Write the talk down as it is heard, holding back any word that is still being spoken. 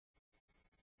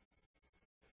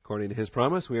According to His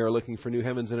promise, we are looking for new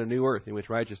heavens and a new earth in which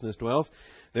righteousness dwells.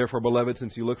 Therefore, beloved,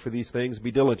 since you look for these things,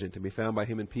 be diligent to be found by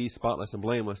Him in peace, spotless and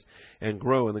blameless, and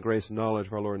grow in the grace and knowledge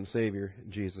of our Lord and Savior,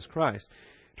 Jesus Christ.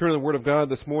 Turn to the Word of God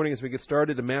this morning as we get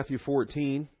started to Matthew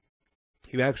 14.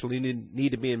 You actually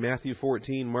need to be in Matthew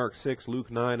 14, Mark 6,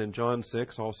 Luke 9, and John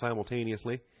 6, all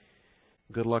simultaneously.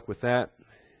 Good luck with that.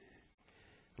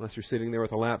 Unless you're sitting there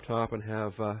with a laptop and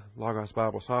have Logos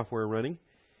Bible software running.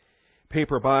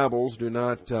 Paper Bibles do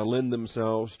not lend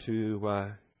themselves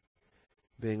to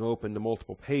being open to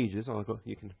multiple pages.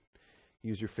 You can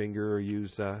use your finger or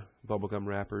use bubblegum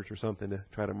wrappers or something to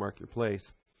try to mark your place.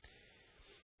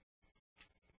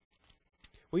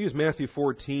 We'll use Matthew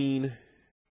 14.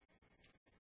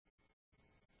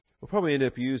 We'll probably end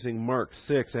up using Mark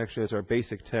 6 actually as our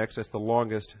basic text. That's the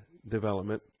longest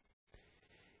development.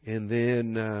 And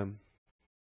then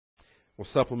we'll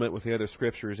supplement with the other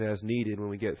scriptures as needed when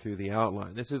we get through the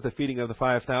outline. This is the feeding of the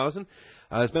 5,000.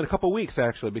 It's been a couple weeks,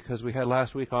 actually, because we had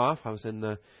last week off. I was in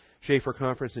the Schaefer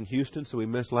Conference in Houston, so we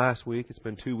missed last week. It's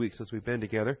been 2 weeks since we've been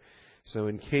together. So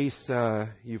in case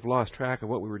you've lost track of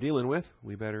what we were dealing with,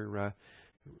 we better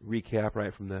recap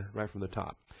right from the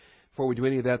top. Before we do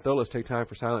any of that, though, let's take time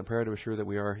for silent prayer to assure that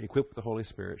we are equipped with the Holy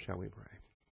Spirit. Shall we pray?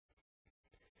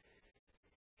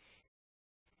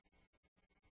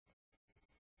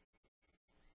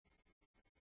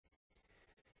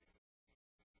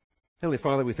 Heavenly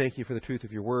Father, we thank You for the truth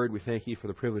of Your Word. We thank You for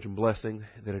the privilege and blessing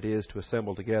that it is to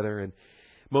assemble together. And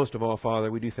most of all,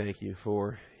 Father, we do thank You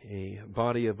for a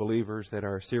body of believers that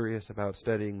are serious about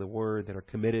studying the Word, that are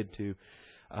committed to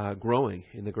growing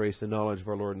in the grace and knowledge of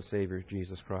our Lord and Savior,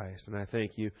 Jesus Christ. And I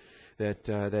thank You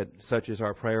that such is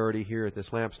our priority here at this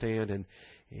lampstand.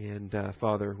 And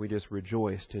Father, we just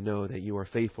rejoice to know that You are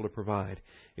faithful to provide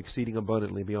exceeding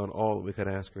abundantly beyond all that we could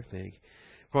ask or think.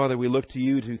 Father, we look to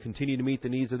You to continue to meet the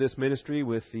needs of this ministry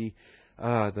with the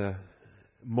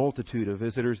multitude of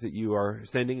visitors that You are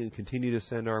sending and continue to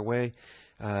send our way,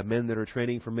 men that are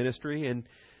training for ministry and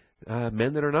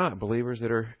men that are not, believers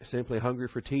that are simply hungry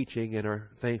for teaching and are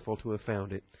thankful to have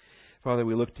found it. Father,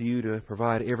 we look to You to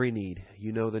provide every need.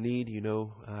 You know the need. You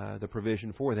know the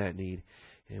provision for that need.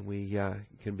 And we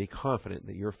can be confident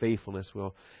that Your faithfulness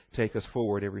will take us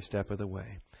forward every step of the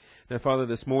way. Now, Father,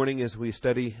 this morning as we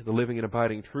study the living and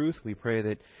abiding truth, we pray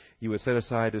that You would set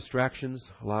aside distractions,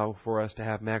 allow for us to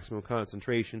have maximum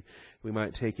concentration. We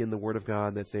might take in the Word of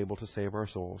God that's able to save our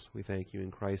souls. We thank You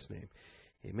in Christ's name.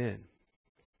 Amen.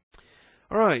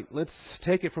 All right, let's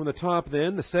take it from the top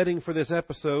then. The setting for this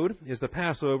episode is the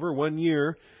Passover 1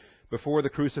 year before the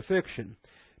crucifixion.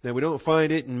 Now, we don't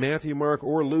find it in Matthew, Mark,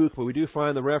 or Luke, but we do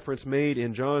find the reference made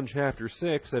in John chapter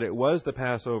 6 that it was the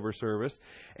Passover service,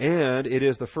 and it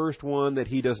is the first one that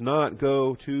He does not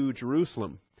go to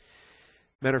Jerusalem.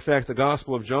 Matter of fact, the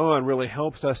Gospel of John really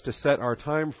helps us to set our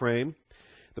time frame.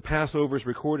 The Passovers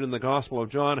recorded in the Gospel of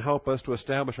John help us to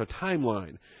establish a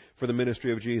timeline for the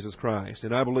ministry of Jesus Christ.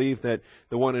 And I believe that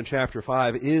the one in chapter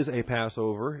 5 is a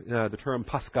Passover. The term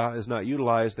Pascha is not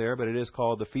utilized there, but it is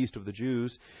called the Feast of the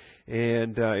Jews.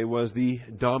 And it was the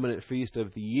dominant feast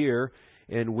of the year.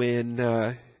 And when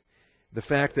the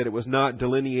fact that it was not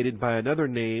delineated by another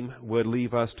name would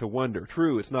leave us to wonder.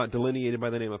 True, it's not delineated by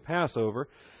the name of Passover,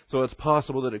 so it's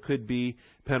possible that it could be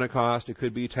Pentecost, it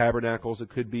could be Tabernacles, it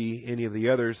could be any of the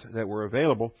others that were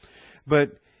available.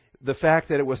 But the fact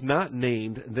that it was not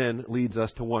named then leads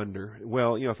us to wonder.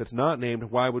 Well, if it's not named,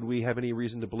 why would we have any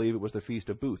reason to believe it was the Feast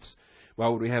of Booths? Why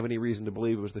would we have any reason to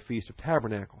believe it was the Feast of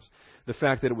Tabernacles? The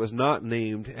fact that it was not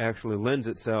named actually lends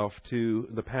itself to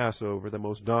the Passover, the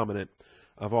most dominant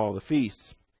of all the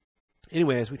feasts.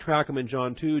 Anyway, as we track them in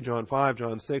John 2, John 5,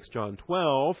 John 6, John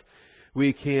 12,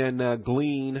 we can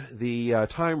glean the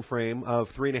time frame of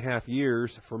 3.5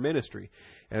 years for ministry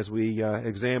as we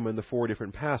examine the 4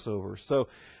 different Passovers. So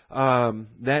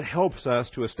that helps us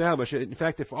to establish it. In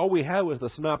fact, if all we had was the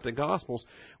Synoptic Gospels,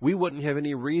 we wouldn't have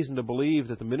any reason to believe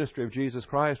that the ministry of Jesus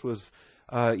Christ was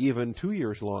even 2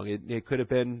 years long. It could have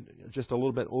been just a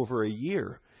little bit over a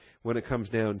year when it comes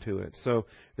down to it. So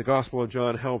the Gospel of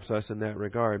John helps us in that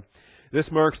regard. This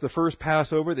marks the first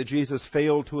Passover that Jesus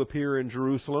failed to appear in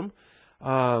Jerusalem.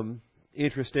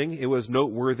 Interesting. It was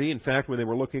noteworthy. In fact, when they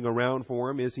were looking around for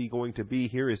Him, is He going to be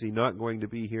here? Is He not going to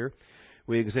be here?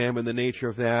 We examine the nature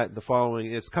of that.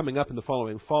 It's coming up in the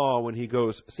following fall when He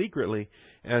goes secretly,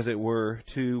 as it were,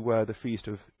 to the Feast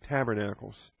of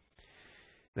Tabernacles.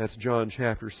 That's John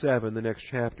chapter 7, the next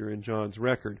chapter in John's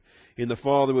record. In the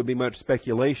fall, there would be much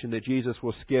speculation that Jesus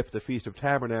will skip the Feast of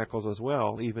Tabernacles as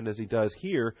well, even as He does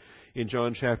here in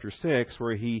John chapter 6,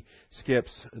 where He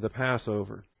skips the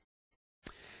Passover.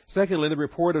 Secondly, the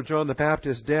report of John the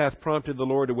Baptist's death prompted the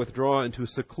Lord to withdraw into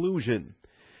seclusion.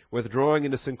 Withdrawing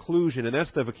into seclusion, and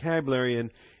that's the vocabulary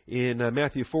in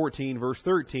Matthew 14, verse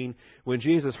 13. When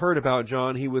Jesus heard about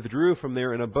John, he withdrew from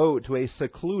there in a boat to a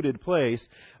secluded place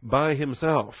by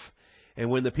himself. And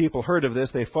when the people heard of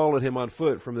this, they followed him on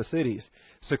foot from the cities.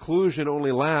 Seclusion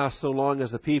only lasts so long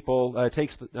as the people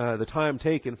takes the time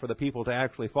taken for the people to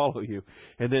actually follow you,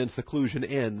 and then seclusion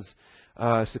ends.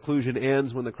 Seclusion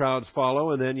ends when the crowds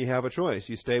follow, and then you have a choice.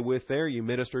 You stay with there, you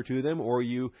minister to them, or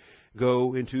you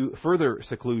go into further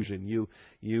seclusion.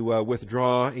 You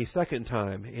withdraw a second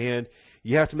time, and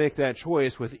you have to make that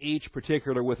choice with each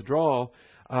particular withdrawal.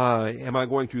 Am I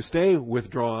going to stay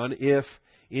withdrawn if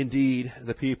indeed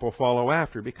the people follow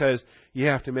after? Because you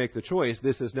have to make the choice.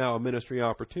 This is now a ministry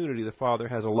opportunity. The Father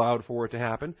has allowed for it to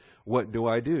happen. What do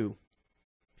I do?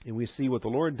 And we see what the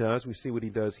Lord does. We see what He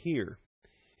does here.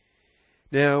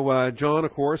 Now, John,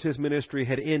 of course, his ministry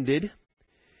had ended.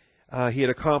 He had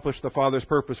accomplished the Father's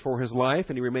purpose for his life,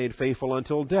 and he remained faithful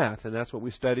until death. And that's what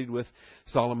we studied with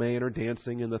Salome and her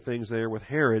dancing and the things there with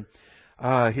Herod.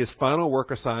 His final work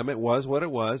assignment was what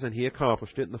it was, and he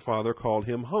accomplished it, and the Father called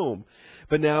him home.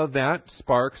 But now that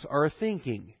sparks our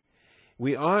thinking.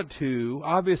 We ought to,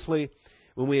 obviously,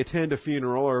 when we attend a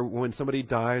funeral or when somebody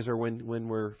dies or when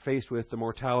we're faced with the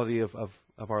mortality of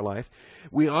our life,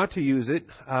 we ought to use it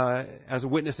as a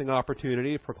witnessing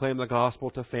opportunity to proclaim the gospel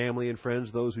to family and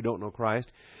friends, those who don't know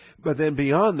Christ. But then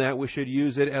beyond that, we should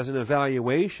use it as an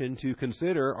evaluation to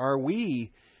consider, are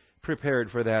we prepared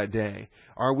for that day?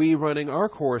 Are we running our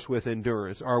course with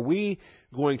endurance? Are we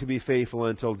going to be faithful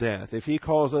until death? If He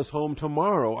calls us home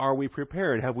tomorrow, are we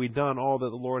prepared? Have we done all that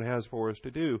the Lord has for us to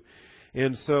do?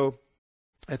 And so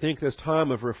I think this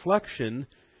time of reflection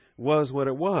was what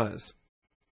it was.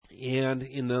 And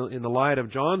in the light of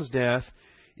John's death,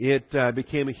 it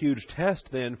became a huge test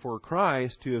then for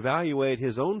Christ to evaluate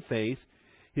His own faith,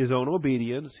 His own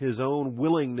obedience, His own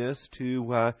willingness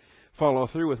to follow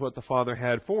through with what the Father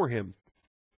had for Him.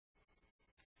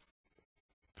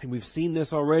 And we've seen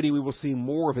this already. We will see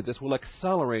more of it. This will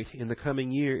accelerate in the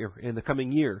coming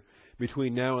year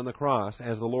between now and the cross,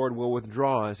 as the Lord will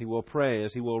withdraw, as He will pray,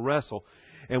 as He will wrestle.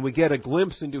 And we get a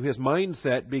glimpse into His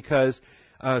mindset because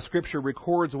Scripture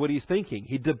records what He's thinking.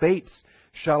 He debates,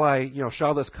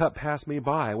 shall this cup pass me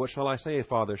by? What shall I say,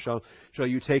 Father? Shall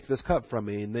you take this cup from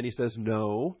me? And then He says,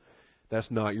 no,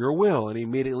 that's not your will. And He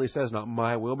immediately says, not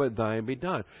my will, but thine be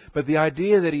done. But the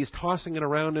idea that He's tossing it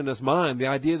around in His mind, the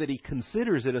idea that He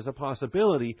considers it as a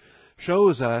possibility,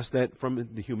 shows us that from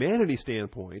the humanity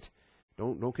standpoint,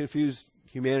 don't confuse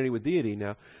humanity with deity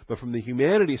now, but from the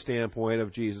humanity standpoint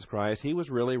of Jesus Christ, He was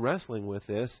really wrestling with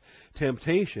this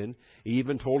temptation. He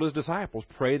even told His disciples,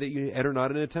 pray that you enter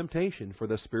not into temptation, for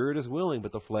the spirit is willing,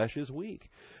 but the flesh is weak.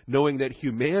 Knowing that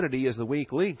humanity is the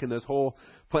weak link in this whole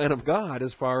plan of God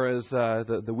as far as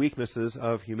the weaknesses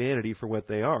of humanity for what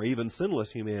they are. Even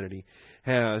sinless humanity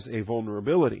has a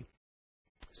vulnerability.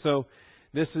 So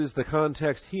this is the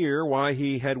context here, why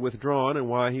He had withdrawn and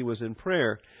why He was in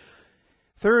prayer.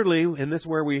 Thirdly, and this is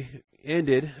where we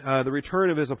ended, the return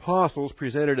of His apostles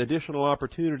presented additional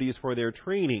opportunities for their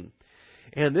training.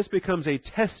 And this becomes a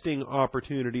testing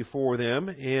opportunity for them.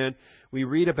 And we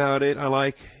read about it. I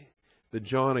like the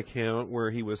John account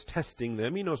where he was testing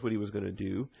them. He knows what he was going to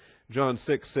do. John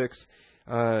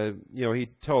 6:6, he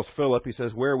tells Philip, he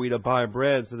says, where are we to buy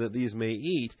bread so that these may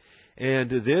eat? And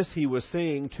this he was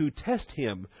saying to test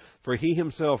him, for he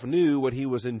himself knew what he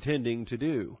was intending to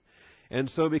do. And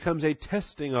so it becomes a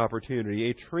testing opportunity,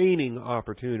 a training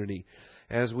opportunity.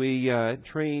 As we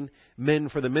train men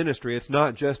for the ministry, it's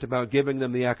not just about giving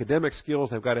them the academic skills.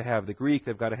 They've got to have the Greek.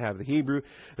 They've got to have the Hebrew.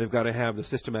 They've got to have the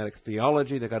systematic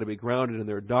theology. They've got to be grounded in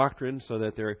their doctrine so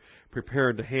that they're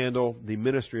prepared to handle the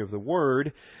ministry of the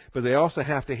Word. But they also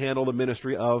have to handle the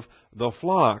ministry of the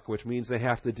flock, which means they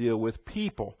have to deal with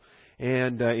people.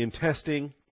 And in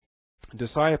testing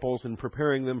disciples and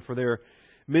preparing them for their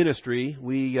ministry,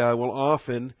 we will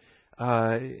often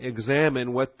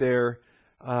examine what their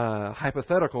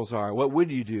hypotheticals are. What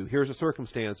would you do? Here's a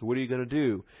circumstance. What are you going to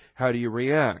do? How do you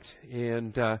react?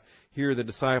 And here the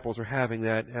disciples are having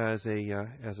that as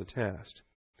a test.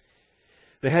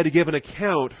 They had to give an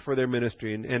account for their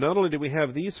ministry. And not only did we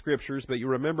have these scriptures, but you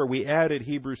remember we added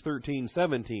Hebrews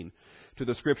 13:17 to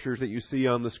the scriptures that you see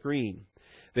on the screen.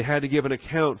 They had to give an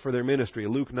account for their ministry.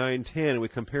 Luke 9:10, we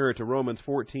compare it to Romans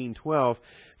 14:12,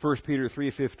 1 Peter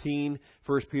 3:15,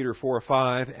 1 Peter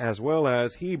 4:5, as well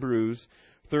as Hebrews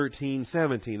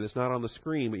 13:17. It's not on the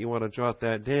screen, but you want to jot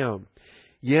that down.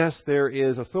 Yes, there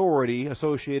is authority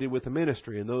associated with the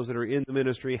ministry, and those that are in the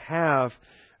ministry have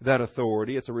that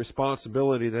authority. It's a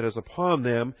responsibility that is upon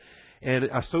them. And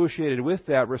associated with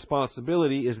that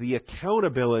responsibility is the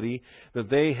accountability that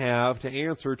they have to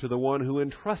answer to the one who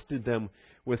entrusted them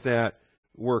with that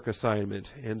work assignment.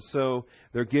 And so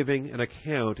they're giving an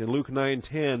account. In Luke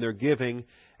 9:10, they're giving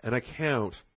an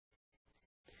account.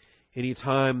 Any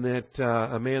time that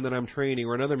a man that I'm training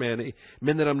or another men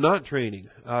that I'm not training,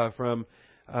 from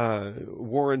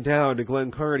Warren Dowd to Glenn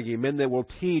Carnegie, men that will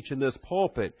teach in this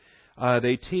pulpit,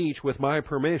 they teach with my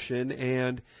permission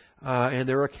and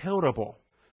they're accountable.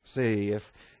 See,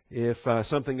 if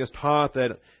something is taught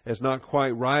that is not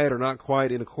quite right or not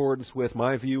quite in accordance with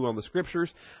my view on the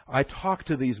Scriptures, I talk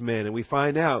to these men and we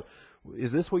find out,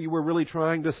 is this what you were really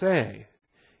trying to say?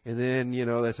 And then,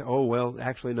 they say, oh, well,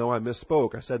 actually, no, I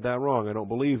misspoke. I said that wrong. I don't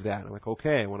believe that. I'm like,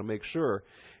 okay, I want to make sure.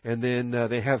 And then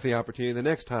they have the opportunity the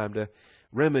next time to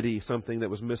remedy something that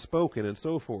was misspoken and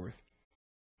so forth.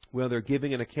 Well, they're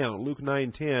giving an account. Luke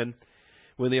 9:10,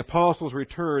 when the apostles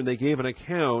returned, they gave an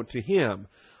account to him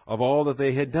of all that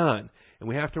they had done. And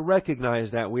we have to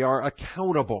recognize that we are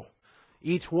accountable.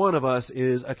 Each one of us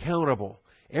is accountable.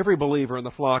 Every believer in the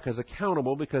flock is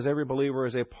accountable because every believer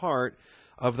is a part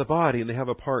of the body and they have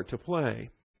a part to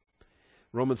play.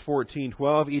 Romans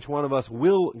 14:12, each one of us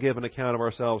will give an account of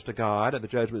ourselves to God at the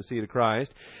judgment seat of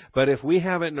Christ. But if we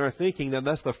have it in our thinking that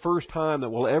that's the first time that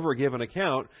we'll ever give an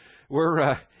account,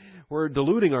 we're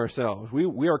deluding ourselves.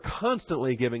 We are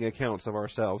constantly giving accounts of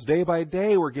ourselves. Day by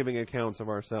day we're giving accounts of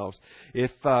ourselves.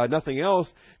 If nothing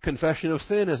else, confession of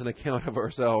sin is an account of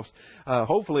ourselves.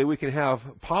 Hopefully we can have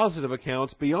positive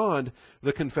accounts beyond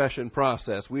the confession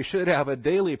process. We should have a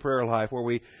daily prayer life where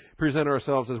we present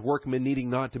ourselves as workmen needing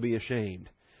not to be ashamed.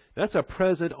 That's a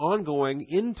present, ongoing,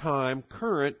 in-time,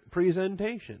 current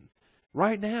presentation.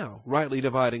 Right now, rightly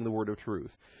dividing the word of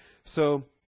truth. So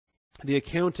the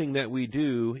accounting that we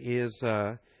do is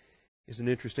an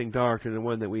interesting doctrine and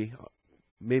one that we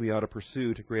maybe ought to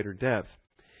pursue to greater depth.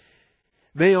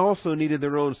 They also needed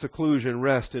their own seclusion,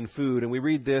 rest, and food. And we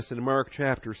read this in Mark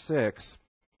chapter 6.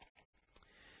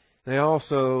 They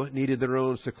also needed their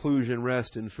own seclusion,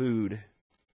 rest, and food.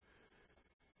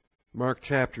 Mark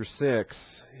chapter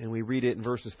 6, and we read it in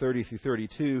verses 30 through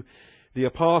 32. The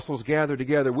apostles gathered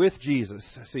together with Jesus.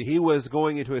 See, he was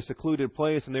going into a secluded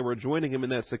place, and they were joining him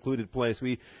in that secluded place.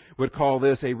 We would call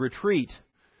this a retreat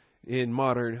in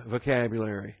modern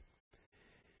vocabulary.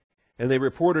 And they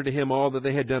reported to him all that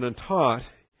they had done and taught.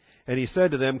 And he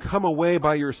said to them, come away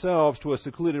by yourselves to a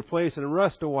secluded place and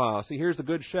rest a while. See, here's the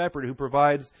good shepherd who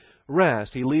provides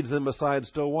rest. He leads them beside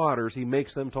still waters. He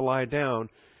makes them to lie down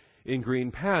in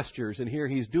green pastures. And here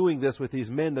he's doing this with these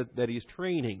men that he's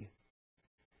training.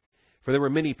 For there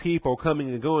were many people coming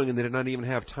and going, and they did not even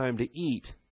have time to eat.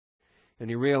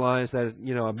 And you realize that,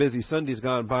 a busy Sunday's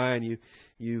gone by, and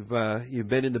you've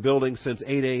been in the building since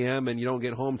 8 a.m. and you don't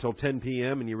get home till 10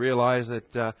 p.m. and you realize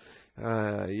that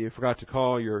you forgot to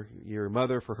call your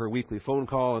mother for her weekly phone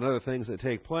call and other things that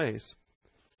take place,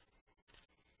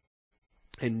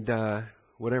 and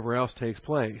whatever else takes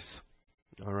place.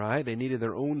 All right, they needed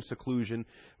their own seclusion,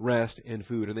 rest, and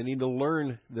food, and they need to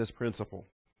learn this principle.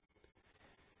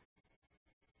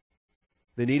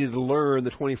 They needed to learn the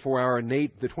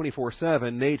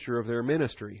 24/7 nature of their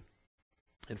ministry.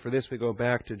 And for this we go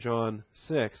back to John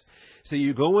 6. So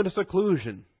you go into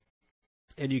seclusion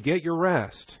and you get your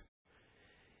rest.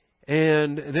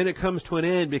 And then it comes to an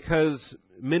end because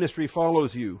ministry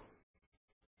follows you.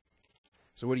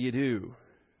 So what do?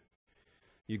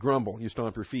 You grumble, you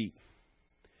stomp your feet.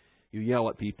 You yell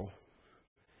at people.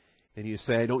 And you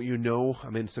say, don't you know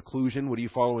I'm in seclusion? What are you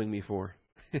following me for?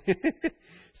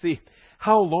 See,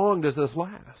 how long does this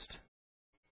last?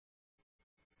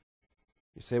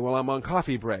 You say, well, I'm on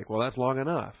coffee break. Well, that's long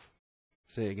enough.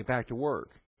 Say, get back to work.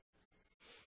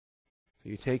 So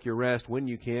you take your rest when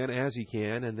you can, as you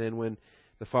can, and then when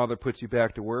the Father puts you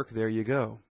back to work, there you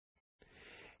go.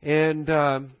 And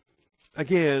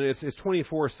again, it's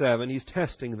 24/7. He's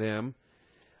testing them.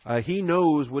 He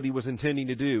knows what he was intending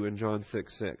to do in John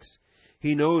 6:6.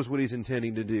 He knows what he's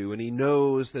intending to do, and he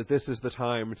knows that this is the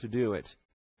time to do it.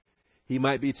 He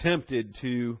might be tempted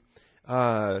to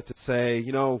say,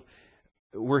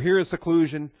 we're here in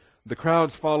seclusion. The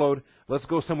crowds followed. Let's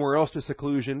go somewhere else to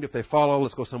seclusion. If they follow,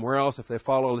 let's go somewhere else. If they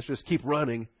follow, let's just keep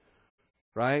running,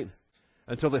 right?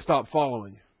 Until they stop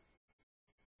following.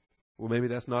 Well, maybe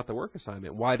that's not the work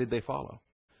assignment. Why did they follow?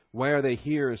 Why are they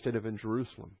here instead of in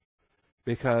Jerusalem?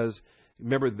 Because,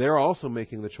 remember, they're also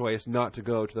making the choice not to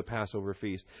go to the Passover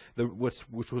feast,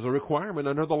 which was a requirement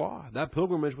under the law. That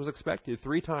pilgrimage was expected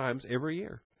 3 times every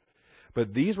year.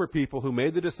 But these were people who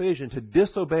made the decision to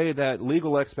disobey that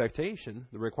legal expectation,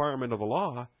 the requirement of the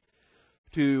law,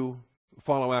 to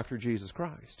follow after Jesus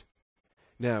Christ.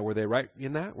 Now, were they right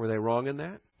in that? Were they wrong in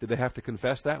that? Did they have to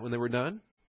confess that when they were done?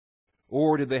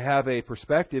 Or did they have a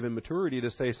perspective and maturity to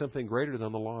say something greater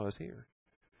than the law is here?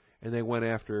 And they went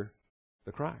after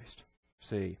the Christ.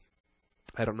 See,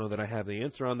 I don't know that I have the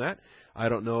answer on that. I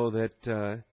don't know that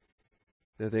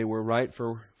that they were right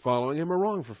for following Him or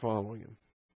wrong for following Him.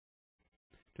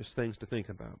 Just things to think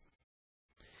about.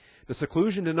 The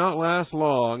seclusion did not last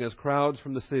long as crowds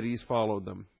from the cities followed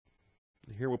them.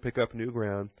 Here we'll pick up new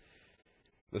ground.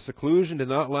 The seclusion did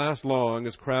not last long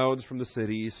as crowds from the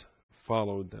cities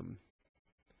followed them.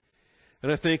 And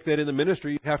I think that in the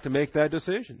ministry you have to make that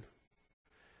decision.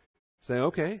 Say,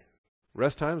 okay,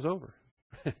 rest time's over.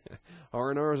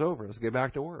 R&R is over. Let's get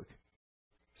back to work.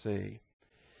 See,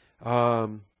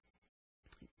 you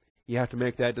have to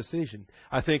make that decision.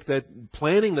 I think that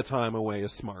planning the time away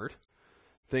is smart.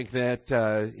 I think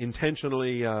that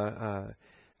intentionally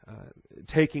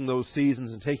taking those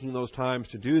seasons and taking those times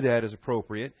to do that is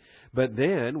appropriate. But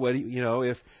then, what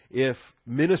do if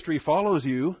ministry follows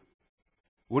you,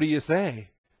 what do you say?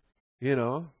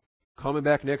 Call me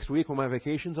back next week when my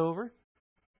vacation's over?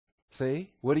 See,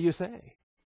 what do you say?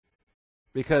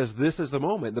 Because this is the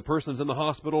moment. The person's in the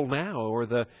hospital now, or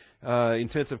the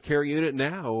intensive care unit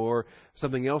now, or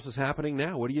something else is happening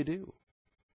now. What do you do?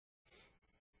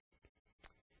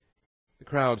 The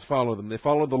crowds follow them. They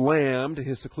follow the Lamb to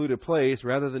His secluded place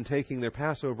rather than taking their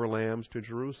Passover lambs to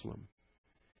Jerusalem.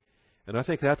 And I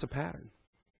think that's a pattern.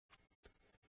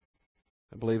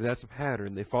 I believe that's a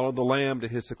pattern. They followed the Lamb to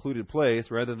His secluded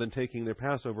place rather than taking their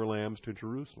Passover lambs to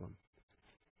Jerusalem.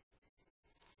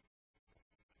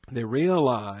 They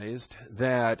realized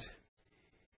that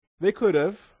they could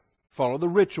have followed the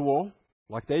ritual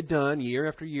like they'd done year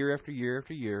after year after year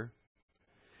after year.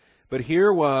 But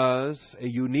here was a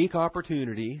unique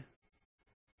opportunity,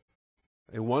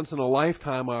 a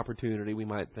once-in-a-lifetime opportunity, we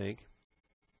might think,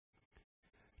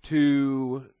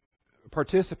 to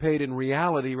participate in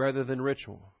reality rather than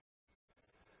ritual.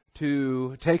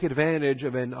 To take advantage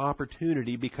of an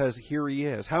opportunity because here He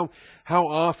is. How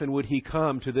often would He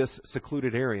come to this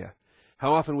secluded area?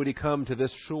 How often would He come to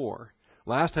this shore?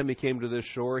 Last time He came to this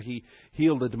shore, He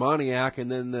healed the demoniac, and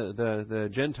then the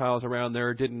Gentiles around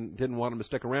there didn't want Him to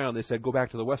stick around. They said, go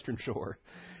back to the western shore.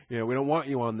 We don't want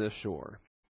you on this shore.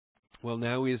 Well,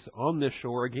 now He's on this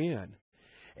shore again.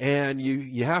 And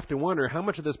you have to wonder how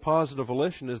much of this positive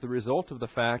volition is the result of the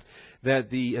fact that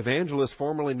the evangelist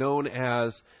formerly known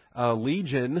as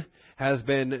Legion has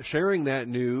been sharing that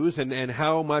news, and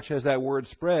how much has that word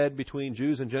spread between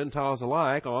Jews and Gentiles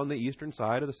alike on the eastern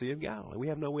side of the Sea of Galilee? We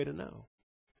have no way to know.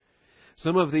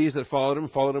 Some of these that followed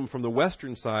Him from the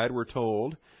western side, we're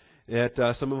told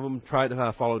that some of them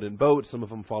followed in boats, some of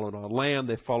them followed on land.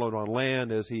 They followed on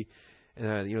land as He,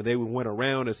 they went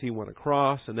around as He went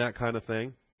across, and that kind of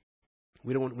thing.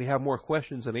 We have more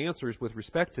questions than answers with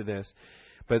respect to this.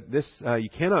 But this, you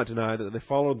cannot deny that they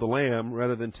followed the Lamb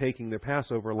rather than taking their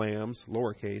Passover lambs,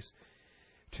 lowercase,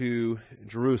 to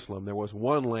Jerusalem. There was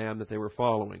one lamb that they were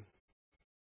following.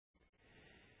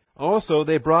 Also,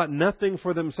 they brought nothing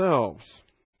for themselves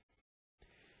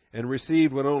and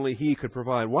received what only He could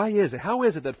provide. Why is it? How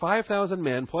is it that 5,000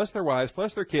 men, plus their wives,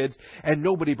 plus their kids, and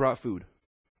nobody brought food?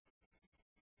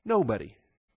 Nobody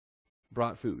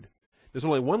brought food. There's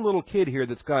only one little kid here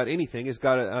that's got anything. He's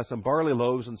got some barley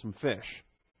loaves and some fish.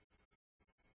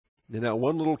 And that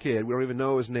one little kid, we don't even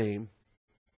know his name.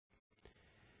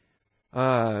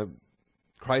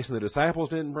 Christ and the disciples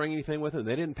didn't bring anything with them.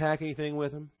 They didn't pack anything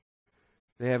with them.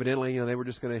 They evidently, they were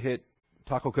just going to hit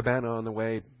Taco Cabana on the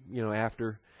way,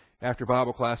 after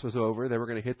Bible class was over. They were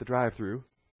going to hit the drive-thru.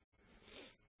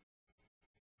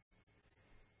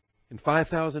 And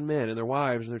 5,000 men and their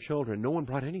wives and their children, no one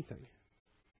brought anything.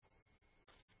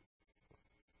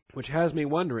 Which has me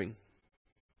wondering,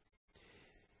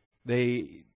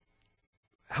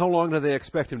 how long do they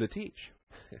expect Him to teach?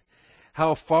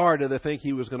 How far do they think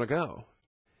He was going to go?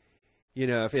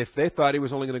 If they thought He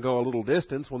was only going to go a little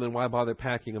distance, well, then why bother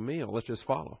packing a meal? Let's just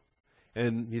follow.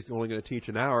 And He's only going to teach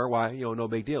an hour. Why? No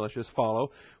big deal. Let's just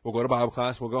follow. We'll go to Bible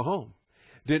class. We'll go home.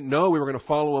 Didn't know we were going to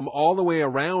follow Him all the way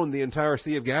around the entire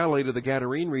Sea of Galilee to the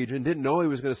Gadarene region. Didn't know He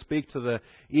was going to speak to the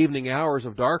evening hours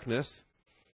of darkness.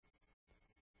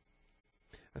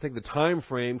 I think the time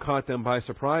frame caught them by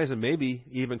surprise and maybe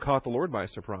even caught the Lord by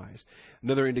surprise.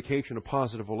 Another indication of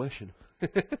positive volition.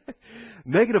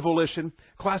 Negative volition,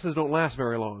 classes don't last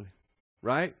very long,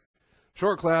 right?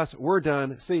 Short class, we're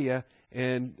done, see ya,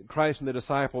 and Christ and the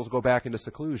disciples go back into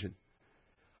seclusion.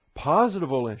 Positive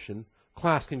volition,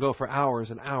 class can go for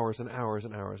hours and hours and hours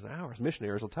and hours and hours.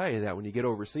 Missionaries will tell you that when you get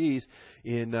overseas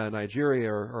in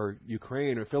Nigeria or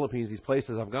Ukraine or Philippines, these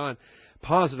places I've gone.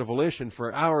 positive volition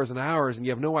for hours and hours, and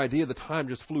you have no idea the time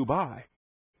just flew by.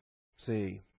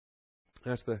 See,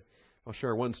 I'll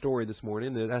share one story this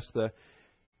morning. That's the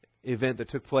event that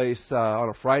took place on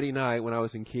a Friday night when I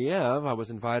was in Kiev. I was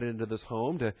invited into this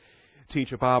home to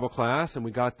teach a Bible class, and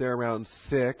we got there around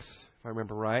 6, if I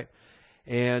remember right.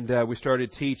 And we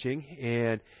started teaching,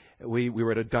 and we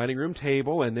were at a dining room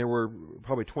table, and there were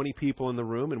probably 20 people in the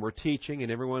room, and we're teaching,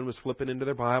 and everyone was flipping into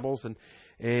their Bibles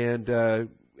and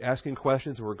asking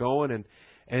questions, and we're going, and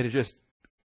it just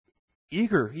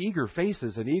eager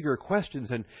faces and eager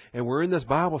questions, and we're in this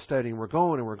Bible study, and we're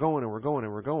going, and we're going, and we're going,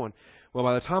 and we're going. Well,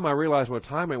 by the time I realized what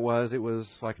time it was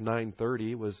like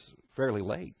 9:30. It was fairly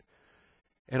late.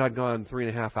 And I'd gone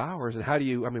 3.5 hours,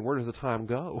 and where does the time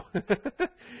go?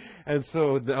 And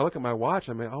so I look at my watch,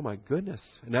 oh my goodness.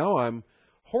 Now I'm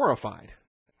horrified,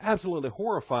 absolutely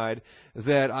horrified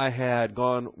that I had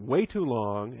gone way too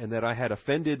long and that I had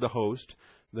offended the host,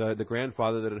 the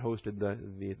grandfather that had hosted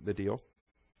the deal.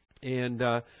 And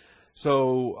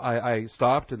so I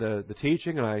stopped the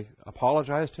teaching, and I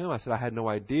apologized to him. I said I had no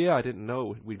idea. I didn't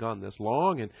know we'd gone this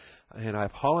long, and I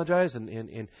apologized.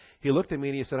 And he looked at me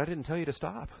and he said, I didn't tell you to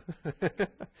stop.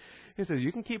 He says,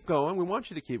 you can keep going. We want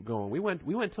you to keep going. We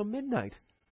went till midnight.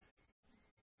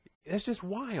 It's just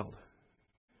wild.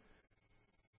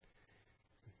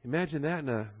 Imagine that in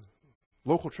a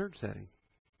local church setting.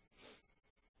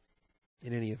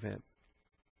 In any event,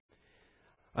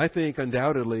 I think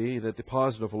undoubtedly that the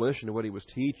positive volition of what he was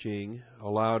teaching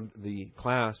allowed the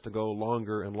class to go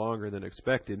longer and longer than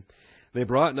expected. They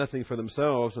brought nothing for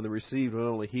themselves, and they received what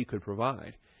only he could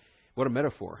provide. What a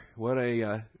metaphor.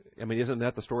 Isn't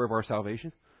that the story of our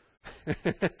salvation?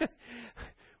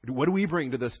 What do we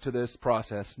bring to this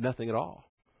process? Nothing at all.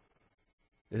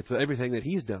 It's everything that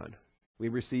he's done. We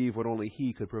receive what only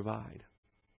he could provide.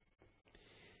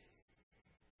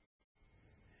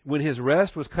 When his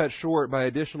rest was cut short by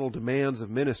additional demands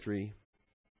of ministry,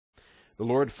 the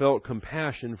Lord felt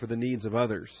compassion for the needs of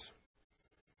others,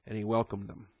 and he welcomed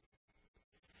them.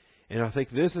 And I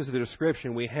think this is the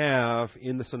description we have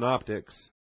in the Synoptics.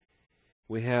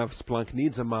 We have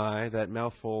splanchnizomai, that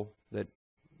mouthful that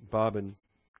Bob and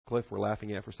Cliff were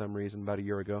laughing at for some reason about a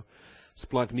year ago.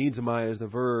 Splanchnizomai is the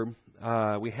verb.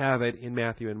 We have it in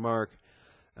Matthew and Mark.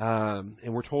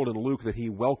 And we're told in Luke that he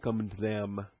welcomed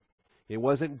them. It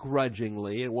wasn't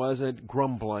grudgingly. It wasn't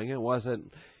grumbling. It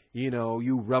wasn't,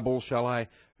 you rebels, shall I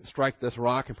strike this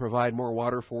rock and provide more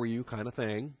water for you kind of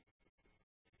thing.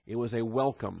 It was a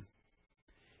welcome.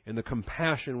 And the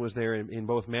compassion was there in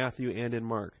both Matthew and in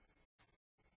Mark.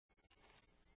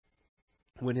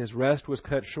 When his rest was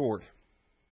cut short,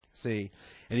 and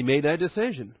he made that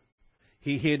decision.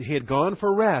 He had gone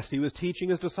for rest. He was teaching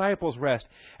his disciples rest.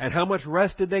 And how much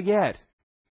rest did they get?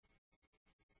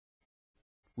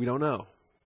 We don't know.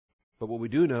 But what we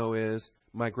do know is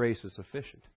my grace is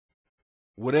sufficient.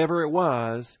 Whatever it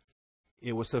was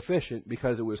sufficient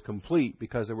because it was complete,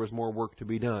 because there was more work to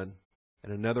be done.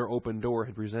 And another open door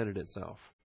had presented itself.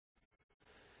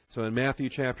 So in Matthew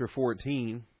chapter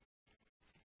 14,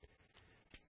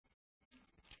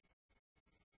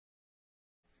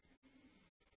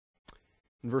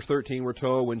 in verse 13, we're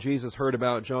told, when Jesus heard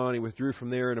about John, he withdrew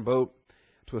from there in a boat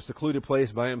to a secluded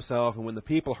place by himself. And when the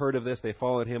people heard of this, they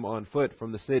followed him on foot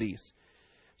from the cities.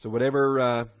 So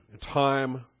whatever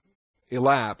time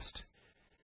elapsed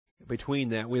between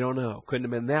that, we don't know. Couldn't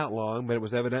have been that long, but it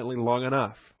was evidently long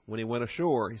enough. When he went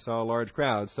ashore, he saw a large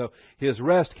crowd. So his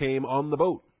rest came on the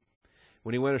boat.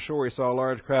 When he went ashore, he saw a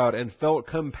large crowd and felt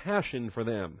compassion for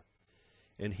them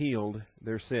and healed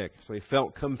their sick. So he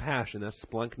felt compassion. That's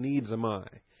splanchnizomai.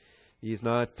 He's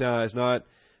not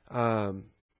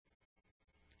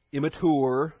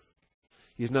immature.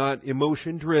 He's not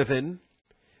emotion-driven.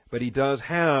 But he does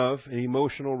have an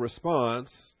emotional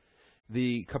response,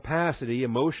 the capacity,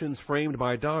 emotions framed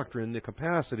by doctrine, the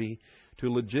capacity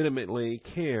to legitimately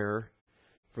care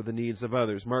for the needs of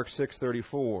others. Mark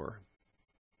 6:34.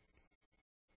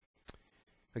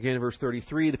 Again, in verse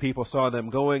 33, the people saw them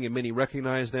going, and many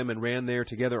recognized them and ran there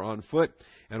together on foot,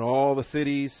 and from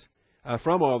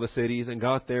all the cities, and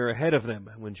got there ahead of them.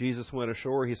 When Jesus went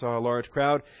ashore, he saw a large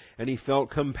crowd, and he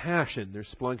felt compassion.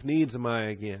 There's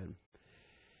splanchnizomai again.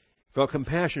 Felt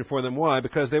compassion for them. Why?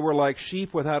 Because they were like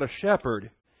sheep without a shepherd,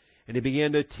 and he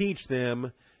began to teach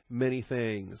them many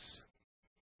things.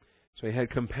 So he had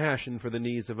compassion for the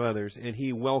needs of others, and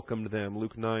he welcomed them.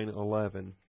 Luke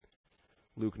 9:11.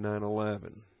 Luke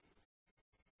 9:11.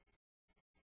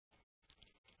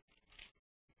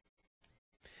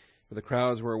 The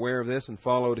crowds were aware of this and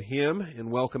followed him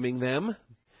in welcoming them.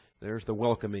 There's the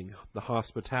welcoming, the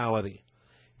hospitality.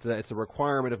 It's a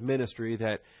requirement of ministry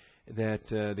that that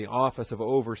the office of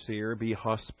overseer be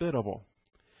hospitable.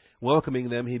 Welcoming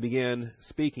them, he began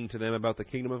speaking to them about the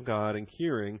kingdom of God and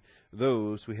curing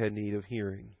those who had need of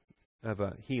healing.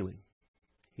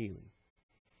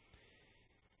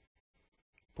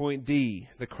 Point D,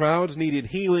 the crowds needed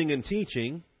healing and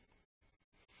teaching.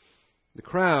 The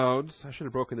crowds, I should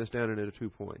have broken this down into 2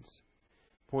 points.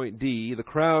 Point D, the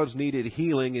crowds needed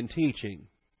healing and teaching.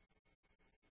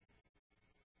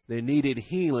 They needed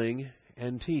healing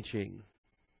and teaching.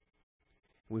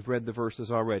 We've read the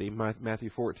verses already. Matthew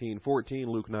 14:14,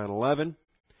 Luke 9:11.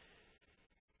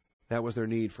 That was their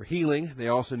need for healing. They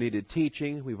also needed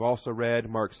teaching. We've also read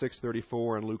Mark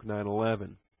 6:34 and Luke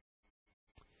 9:11.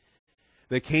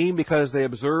 They came because they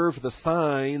observed the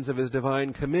signs of His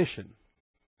divine commission.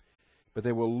 But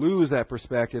they will lose that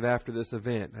perspective after this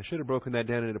event. I should have broken that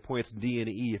down into points D and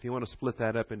E. If you want to split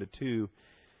that up into 2,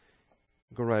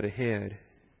 go right ahead.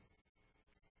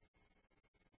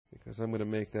 Because I'm going to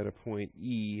make that a point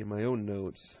E in my own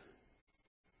notes.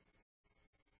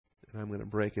 And I'm going to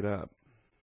break it up.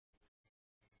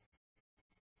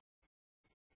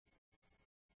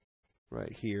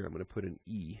 Right here, I'm going to put an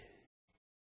E.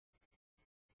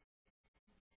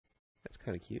 That's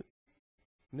kind of cute.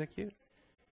 Isn't that cute?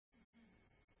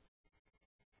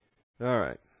 All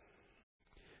right.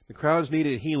 The crowds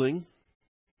needed healing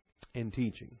and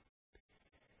teaching.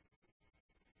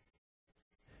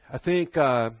 I think,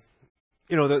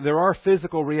 there are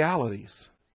physical realities,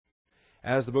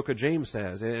 as the book of James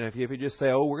says. And if you just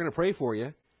say, we're going to pray for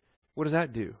you, what does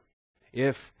that do?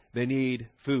 If they need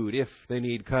food, if they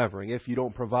need covering, if you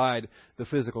don't provide the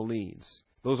physical needs,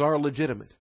 those are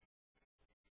legitimate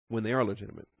when they are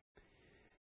legitimate.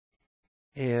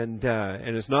 And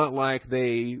it's not like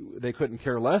they couldn't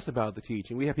care less about the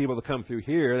teaching. We have people that come through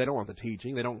here, they don't want the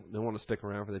teaching. They don't want to stick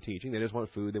around for the teaching. They just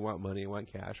want food, they want money, they want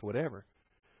cash, whatever.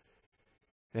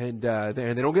 And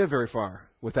they don't get very far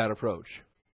with that approach.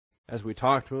 As we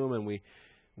talk to them and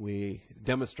we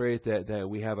demonstrate that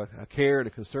we have a care and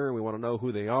a concern, we want to know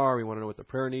who they are, we want to know what their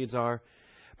prayer needs are.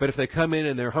 But if they come in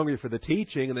and they're hungry for the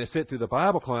teaching and they sit through the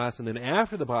Bible class, and then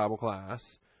after the Bible class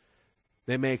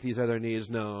they make these other needs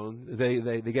known,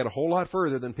 they get a whole lot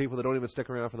further than people that don't even stick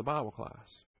around for the Bible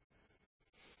class.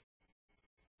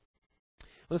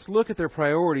 Let's look at their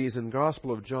priorities in the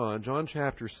Gospel of John. John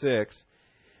chapter 6.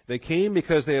 They came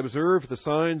because they observed the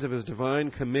signs of His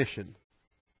divine commission.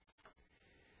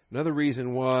 Another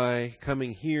reason why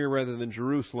coming here rather than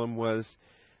Jerusalem was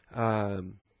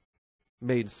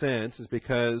made sense is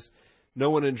because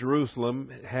no one in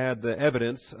Jerusalem had the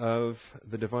evidence of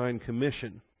the divine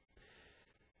commission.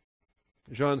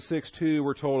 John 6:2,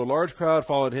 we're told, a large crowd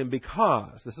followed Him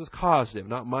because, this is causative,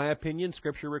 not my opinion,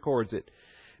 Scripture records it,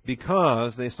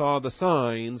 because they saw the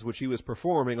signs which He was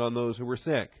performing on those who were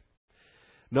sick.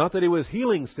 Not that He was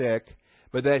healing sick,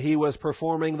 but that He was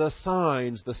performing the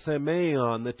signs, the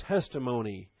semeion, the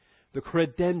testimony, the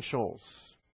credentials.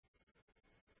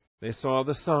 They saw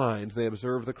the signs, they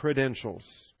observed the credentials.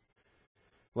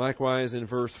 Likewise in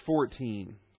verse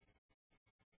 14,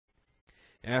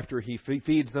 after He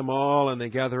feeds them all and they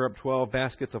gather up 12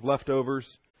 baskets of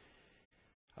leftovers.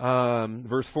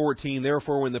 Verse 14,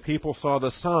 therefore when the people saw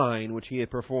the sign which He had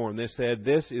performed, they said,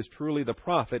 this is truly the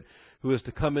prophet who is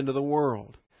to come into the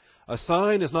world. A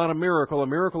sign is not a miracle. A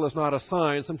miracle is not a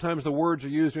sign. Sometimes the words are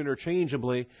used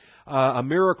interchangeably. A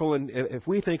miracle, if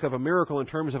we think of a miracle in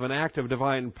terms of an act of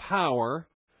divine power,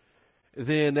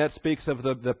 then that speaks of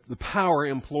the power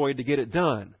employed to get it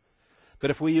done. But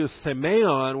if we use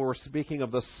semeion, we're speaking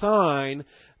of the sign,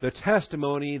 the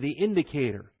testimony, the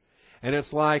indicator. And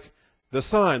it's like the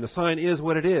sign. The sign is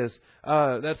what it is.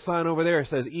 That sign over there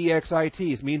says EXIT.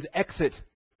 It means exit.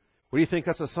 What do you think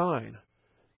that's a sign?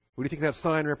 What do you think that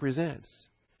sign represents?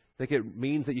 I think it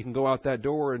means that you can go out that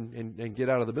door and get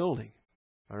out of the building.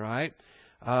 All right?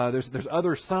 There's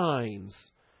other signs,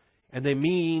 and they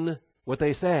mean what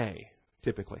they say,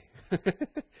 typically.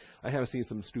 I have seen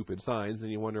some stupid signs,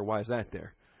 and you wonder, why is that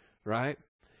there? Right?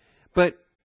 But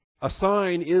a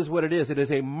sign is what it is. It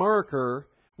is a marker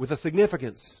with a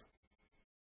significance.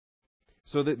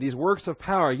 So that these works of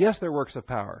power, yes, they're works of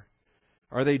power.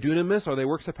 Are they dunamis? Are they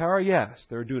works of power? Yes,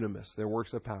 they're dunamis. They're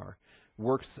works of power.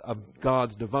 Works of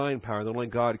God's divine power that only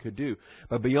God could do.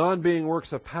 But beyond being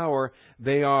works of power,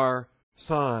 they are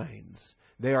signs.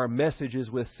 They are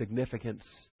messages with significance.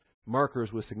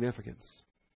 Markers with significance.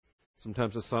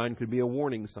 Sometimes a sign could be a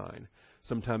warning sign.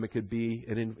 Sometimes it could be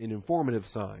an informative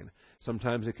sign.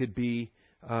 Sometimes it could be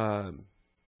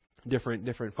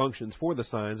different functions for the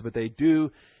signs, but they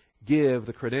do give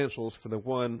the credentials for the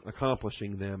one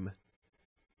accomplishing them.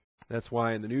 That's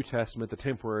why in the New Testament the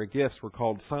temporary gifts were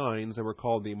called signs. They were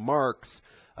called the marks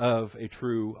of a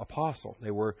true apostle.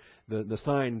 They were the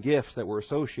sign gifts that were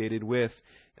associated with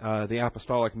the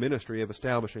apostolic ministry of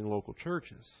establishing local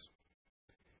churches.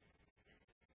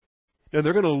 Now,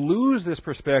 they're going to lose this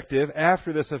perspective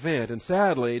after this event, and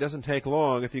sadly, it doesn't take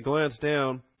long. If you glance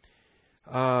down,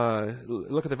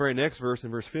 look at the very next verse in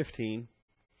verse 15.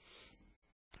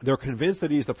 They're convinced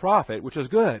that he's the prophet, which is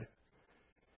good.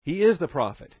 He is the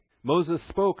prophet. Moses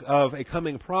spoke of a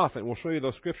coming prophet. We'll show you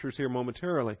those scriptures here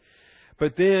momentarily.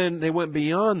 But then they went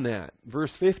beyond that.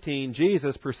 Verse 15,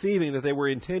 Jesus, perceiving that they were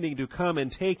intending to come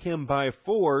and take him by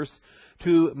force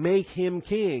to make him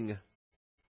king,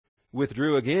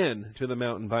 withdrew again to the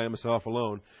mountain by himself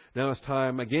alone. Now it's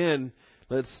time again,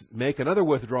 let's make another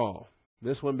withdrawal.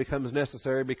 This one becomes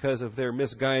necessary because of their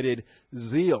misguided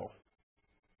zeal.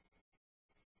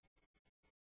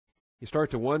 You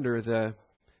start to wonder the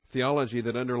theology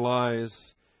that underlies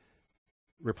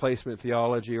replacement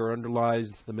theology or underlies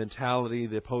the mentality,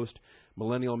 the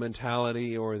post-millennial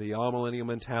mentality or the amillennial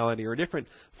mentality or different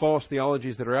false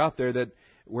theologies that are out there that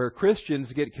where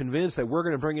Christians get convinced that we're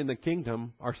going to bring in the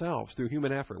kingdom ourselves through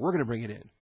human effort. We're going to bring it in.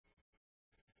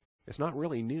 It's not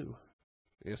really new.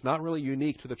 It's not really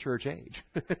unique to the church age.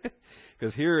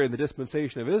 Because here in the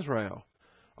dispensation of Israel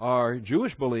are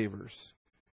Jewish believers.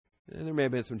 And there may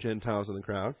have been some Gentiles in the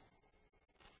crowd.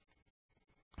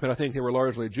 But I think they were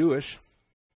largely Jewish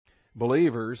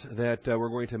believers that were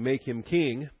going to make him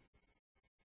king.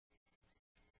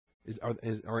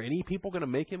 Are any people going to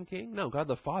make him king? No, God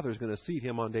the Father is going to seat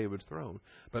him on David's throne,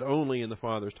 but only in the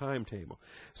Father's timetable.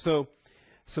 So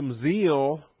some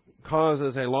zeal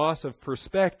causes a loss of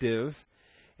perspective,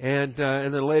 and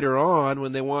then later on,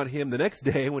 when they want him the next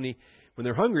day, when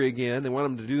they're hungry again, they want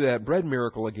him to do that bread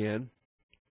miracle again.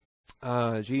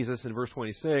 Jesus, in verse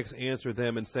 26, answered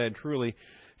them and said, Truly,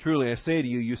 truly, I say to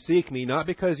you, you seek me not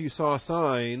because you saw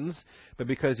signs, but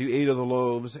because you ate of the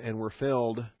loaves and were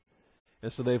filled.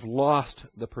 And so they've lost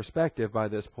the perspective by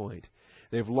this point.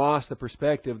 They've lost the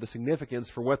perspective, the significance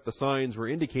for what the signs were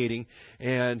indicating,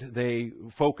 and they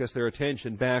focus their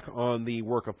attention back on the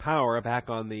work of power, back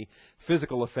on the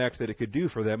physical effect that it could do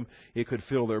for them. It could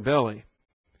fill their belly.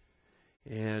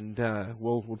 And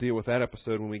we'll deal with that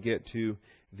episode when we get to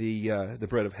the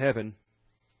bread of heaven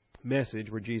message,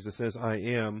 where Jesus says, "I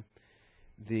am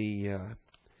the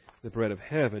bread of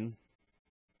heaven."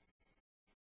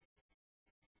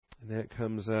 And that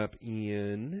comes up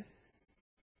in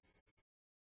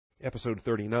episode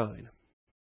 39.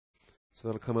 So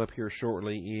that'll come up here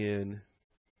shortly in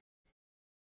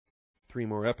 3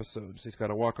 more episodes. He's got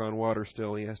to walk on water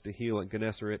still. He has to heal at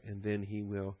Gennesaret, and then he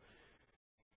will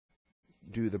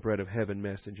do the bread of heaven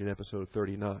message in episode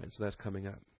 39. So that's coming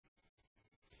up.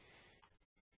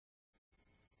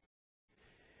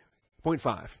 Point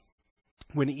 5.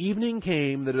 When evening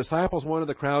came, the disciples wanted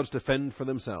the crowds to fend for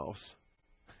themselves.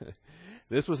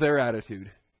 This was their attitude.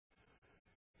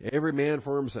 Every man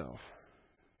for himself.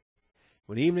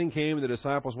 When evening came, the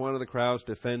disciples wanted the crowds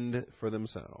to fend for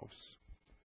themselves.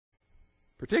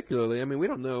 Particularly, we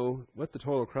don't know what the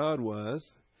total crowd was.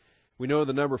 We know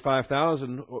the number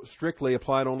 5,000 strictly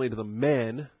applied only to the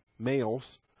men,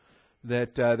 males,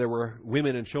 that there were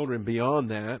women and children beyond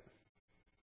that.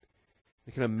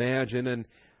 You can imagine, and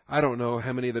I don't know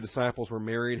how many of the disciples were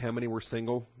married, how many were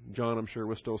single. John, I'm sure,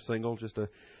 was still single, just a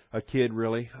kid,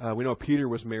 really. We know Peter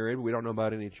was married, but we don't know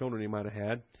about any children he might have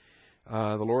had.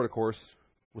 The Lord, of course,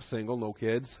 was single, no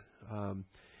kids.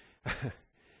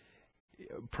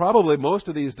 Probably most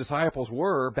of these disciples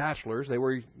were bachelors. They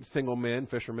were single men,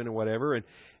 fishermen, or whatever.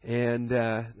 And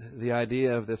the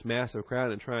idea of this massive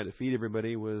crowd and trying to feed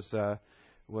everybody was a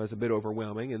bit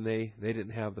overwhelming, and they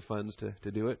didn't have the funds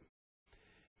to do it.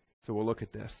 So we'll look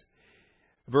at this.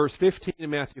 Verse 15 in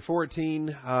Matthew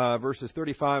 14, verses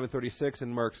 35 and 36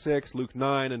 in Mark 6, Luke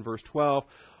 9, and verse 12.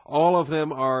 All of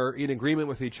them are in agreement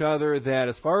with each other that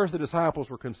as far as the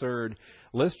disciples were concerned,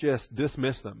 let's just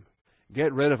dismiss them.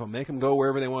 Get rid of them. Make them go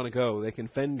wherever they want to go. They can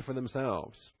fend for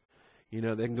themselves. They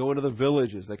can go into the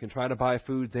villages. They can try to buy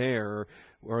food there,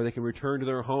 or they can return to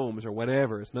their homes or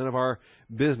whatever. It's none of our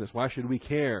business. Why should we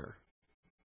care?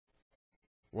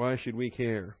 Why should we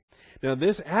care? Now,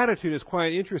 this attitude is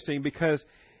quite interesting because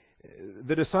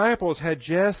the disciples had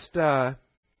just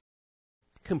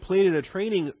completed a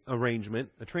training arrangement,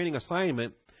 a training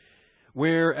assignment,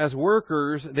 where as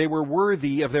workers they were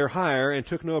worthy of their hire and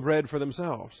took no bread for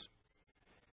themselves.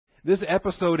 This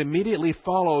episode immediately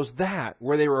follows that,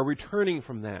 where they were returning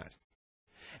from that.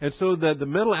 And so the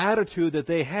mental attitude that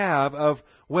they have of,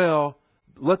 well,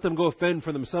 let them go fend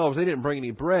for themselves, they didn't bring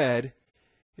any bread,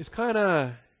 is kind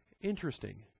of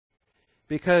interesting.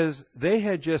 because they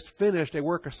had just finished a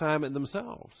work assignment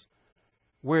themselves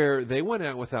where they went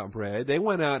out without bread. They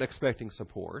went out expecting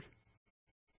support.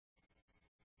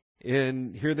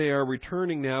 And here they are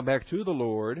returning now back to the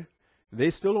Lord.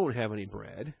 They still don't have any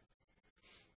bread.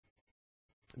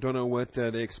 Don't know what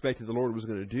they expected the Lord was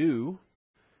going to do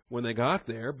when they got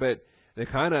there, but they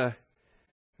I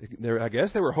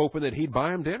guess they were hoping that He'd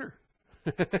buy them dinner.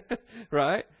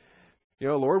 Right?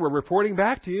 Lord, we're reporting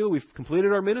back to you. We've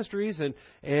completed our ministries,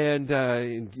 and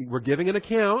we're giving an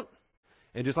account.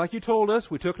 And just like you told us,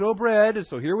 we took no bread, and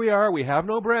so here we are. We have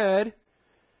no bread.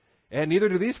 And neither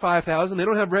do these 5,000. They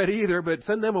don't have bread either, but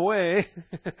send them away.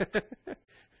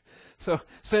 So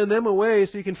send them away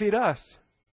so you can feed us.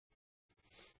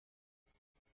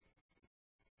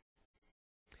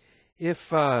 If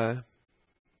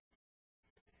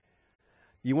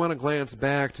you want to glance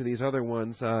back to these other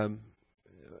ones,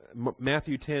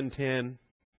 Matthew 10:10, and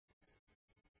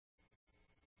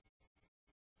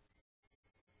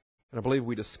I believe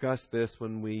we discussed this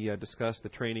when we discussed the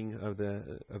training of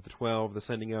the 12, the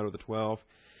sending out of the 12.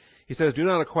 He says, "Do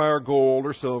not acquire gold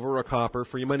or silver or copper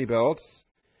for your money belts,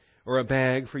 or a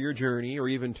bag for your journey, or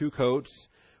even 2 coats,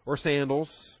 or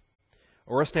sandals,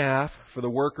 or a staff, for the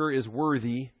worker is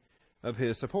worthy of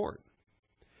his support."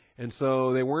 And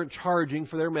so they weren't charging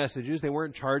for their messages. They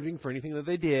weren't charging for anything that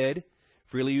they did.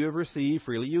 Freely you have received,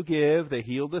 freely you give. They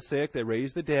healed the sick. They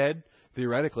raised the dead.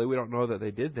 Theoretically, we don't know that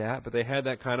they did that, but they had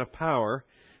that kind of power.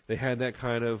 They had that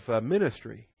kind of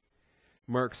ministry.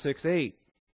 Mark 6:8.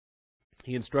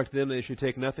 He instructed them that they should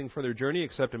take nothing for their journey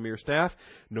except a mere staff,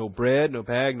 no bread, no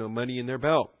bag, no money in their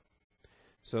belt.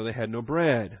 So they had no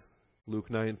bread. Luke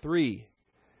 9:3.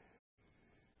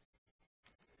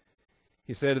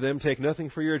 He said to them, "Take nothing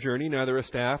for your journey, neither a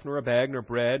staff, nor a bag, nor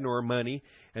bread, nor money,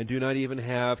 and do not even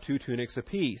have 2 tunics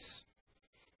apiece."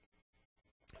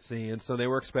 See, and so they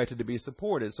were expected to be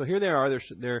supported. So here they are,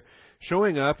 they're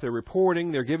showing up, they're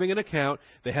reporting, they're giving an account.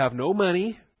 They have no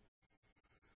money.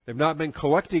 They've not been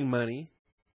collecting money.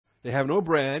 They have no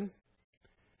bread.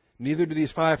 Neither do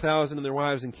these 5,000 and their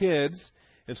wives and kids,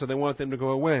 and so they want them to go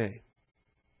away.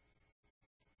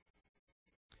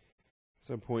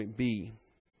 So point B.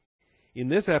 In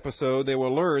this episode, they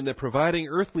will learn that providing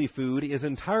earthly food is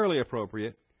entirely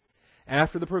appropriate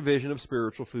after the provision of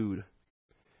spiritual food.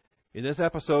 In this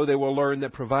episode, they will learn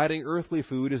that providing earthly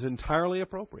food is entirely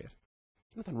appropriate.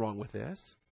 There's nothing wrong with this.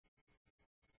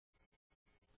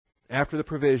 After the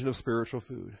provision of spiritual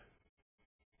food.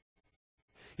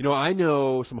 I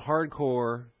know some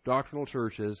hardcore doctrinal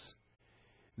churches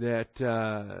that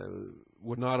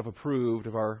would not have approved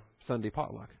of our Sunday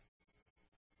potluck.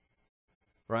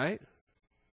 Right?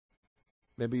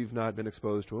 Maybe you've not been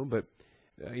exposed to them, but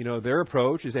their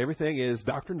approach is everything is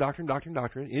doctrine, doctrine, doctrine,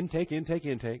 doctrine, intake, intake,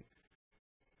 intake.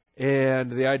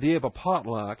 And the idea of a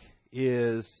potluck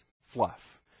is fluff.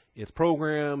 It's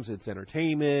programs, it's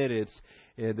entertainment,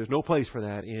 there's no place for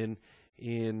that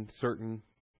in certain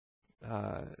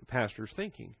pastors'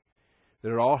 thinking.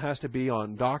 That it all has to be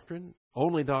on doctrine,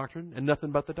 only doctrine, and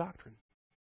nothing but the doctrine.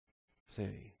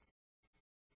 See?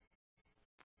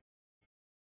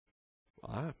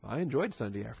 Well, I enjoyed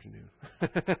Sunday afternoon.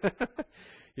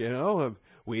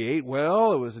 We ate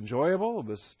well. It was enjoyable. It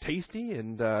was tasty,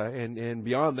 and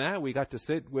beyond that, we got to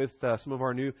sit with some of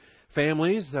our new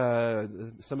families,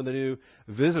 some of the new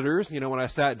visitors. When I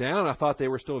sat down, I thought they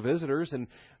were still visitors, and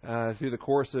through the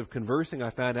course of conversing, I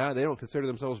found out they don't consider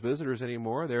themselves visitors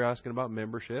anymore. They're asking about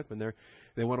membership, and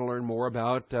they want to learn more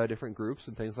about different groups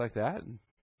and things like that.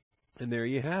 And there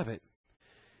you have it.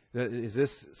 Is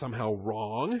this somehow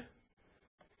wrong?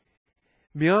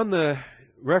 Beyond the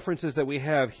references that we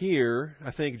have here,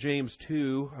 I think James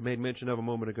 2, I made mention of a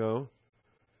moment ago.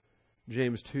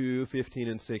 James 2, 15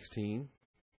 and 16.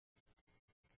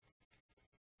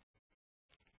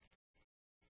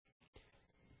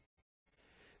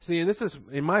 See, and this is,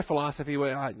 in my philosophy,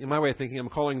 in my way of thinking, I'm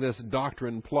calling this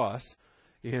doctrine plus.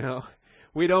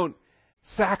 We don't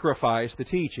sacrifice the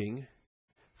teaching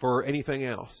for anything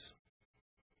else.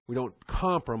 We don't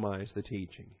compromise the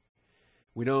teaching.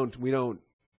 We don't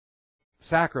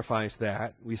sacrifice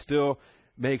that. We still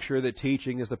make sure that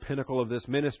teaching is the pinnacle of this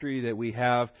ministry, that we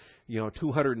have,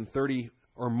 230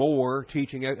 or more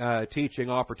teaching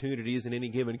opportunities in any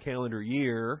given calendar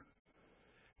year.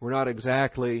 We're not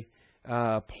exactly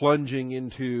plunging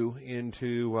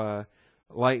into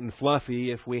light and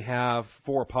fluffy if we have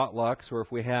 4 potlucks or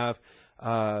if we have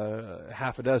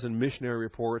half a dozen missionary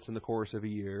reports in the course of a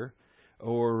year,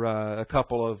 or a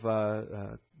couple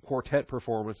of quartet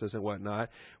performances and whatnot.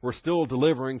 We're still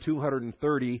delivering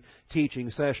 230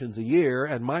 teaching sessions a year,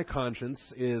 and my conscience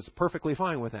is perfectly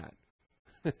fine with that.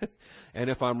 And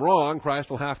if I'm wrong, Christ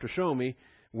will have to show me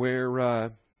where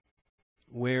I'm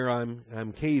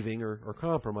caving or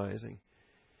compromising.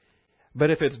 But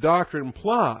if it's doctrine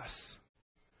plus,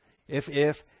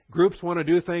 if groups want to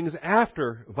do things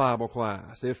after Bible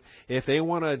class, if they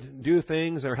want to do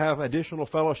things or have additional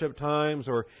fellowship times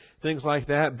or things like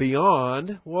that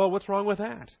beyond, well, what's wrong with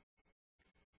that?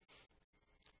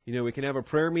 We can have a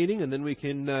prayer meeting and then we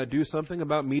can do something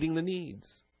about meeting the needs.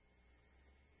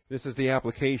 This is the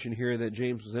application here that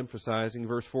James was emphasizing.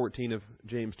 Verse 14 of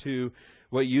James 2.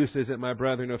 What use is it, my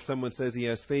brethren, if someone says he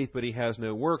has faith but he has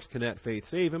no works? Can that faith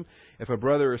save him? If a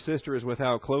brother or sister is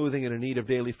without clothing and in need of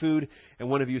daily food, and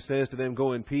one of you says to them,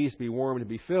 go in peace, be warmed and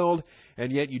be filled,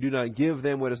 and yet you do not give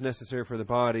them what is necessary for the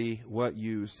body, what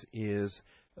use is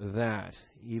that?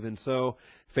 Even so,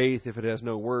 faith, if it has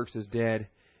no works, is dead,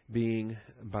 being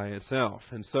by itself.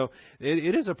 And so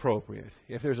it is appropriate.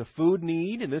 If there's a food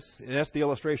need, and that's the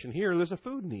illustration here, there's a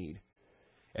food need.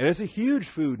 And it's a huge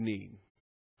food need.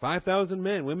 5,000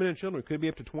 men, women, and children. Could be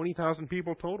up to 20,000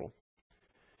 people total.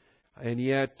 And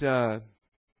yet,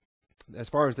 as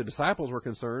far as the disciples were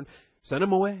concerned, send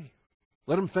them away.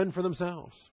 Let them fend for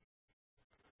themselves.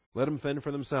 Let them fend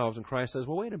for themselves. And Christ says,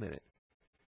 well, wait a minute.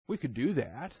 We could do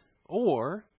that,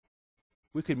 or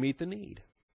we could meet the need.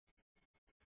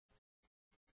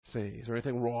 Say, is there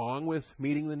anything wrong with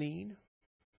meeting the need?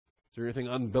 Is there anything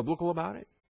unbiblical about it?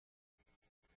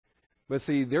 But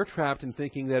see, they're trapped in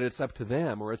thinking that it's up to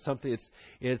them, or it's something.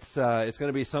 It's going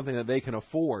to be something that they can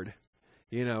afford.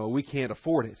 We can't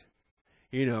afford it.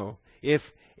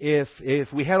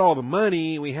 If we had all the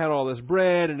money, we had all this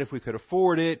bread, and if we could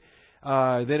afford it,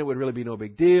 then it would really be no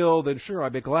big deal. Then sure,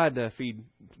 I'd be glad to feed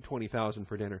 20,000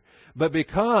 for dinner. But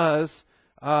because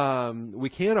we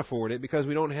can't afford it, because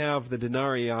we don't have the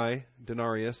denarii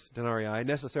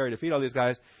necessary to feed all these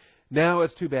guys, now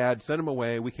it's too bad. Send them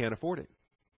away. We can't afford it.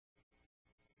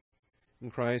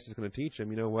 And Christ is going to teach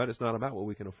them, it's not about what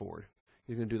we can afford.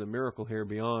 He's going to do the miracle here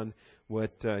beyond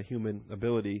what human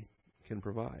ability can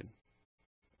provide.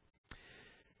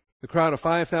 The crowd of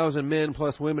 5,000 men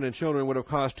plus women and children would have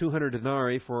cost 200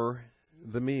 denarii for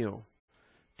the meal.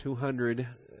 200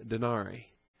 denarii.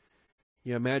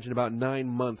 Imagine about 9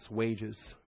 months' wages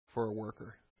for a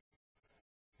worker.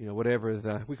 We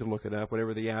could look it up,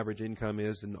 whatever the average income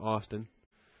is in Austin.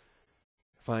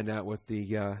 Find out what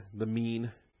the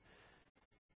mean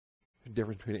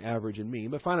difference between average and mean,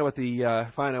 but find out what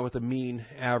the mean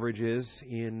average is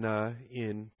in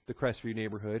the Crestview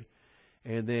neighborhood,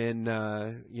 and then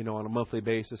on a monthly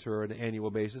basis or an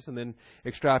annual basis, and then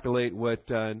extrapolate what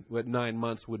 9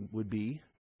 months would be,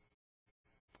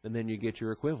 and then you get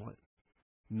your equivalent.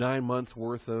 9 months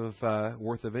worth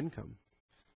of income.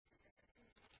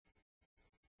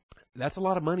 That's a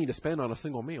lot of money to spend on a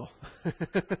single meal.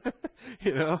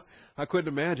 I couldn't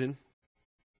imagine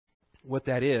what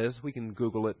that is. We can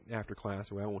Google it after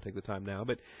class, or I won't take the time now.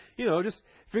 But, just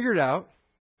figure it out.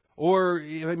 Or,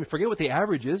 forget what the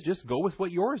average is. Just go with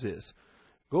what yours is.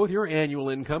 Go with your annual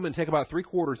income and take about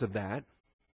 3/4 of that.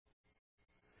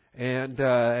 And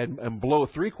blow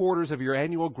 3/4 of your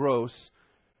annual gross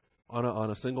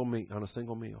on a single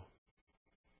meal.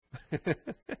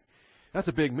 That's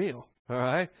a big meal. All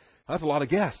right? That's a lot of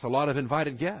guests, a lot of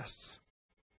invited guests.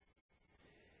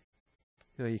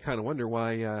 You kind of wonder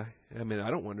why, I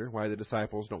don't wonder why the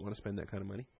disciples don't want to spend that kind of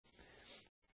money.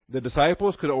 The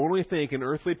disciples could only think in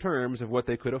earthly terms of what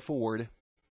they could afford.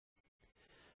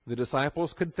 The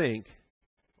disciples could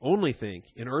only think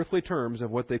in earthly terms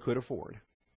of what they could afford.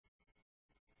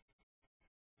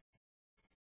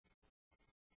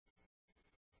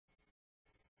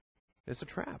 It's a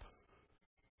trap.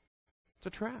 It's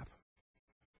a trap.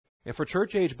 And for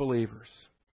church-age believers,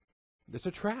 it's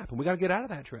a trap, and we've got to get out of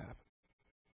that trap.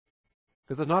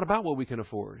 Because it's not about what we can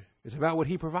afford. It's about what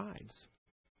He provides.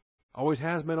 Always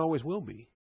has been, always will be.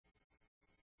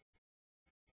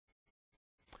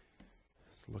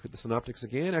 Let's look at the synoptics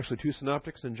again. Actually, 2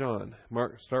 synoptics in John.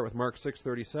 Start with Mark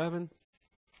 6:37.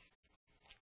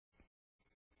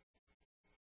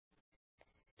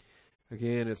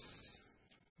 Again, it's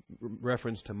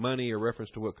reference to money or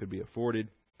reference to what could be afforded.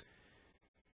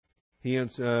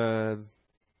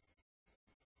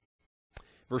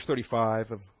 Verse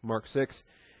 35 of Mark 6,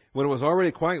 when it was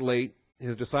already quite late,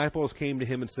 His disciples came to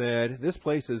Him and said, this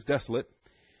place is desolate,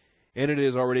 and it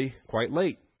is already quite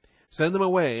late. Send them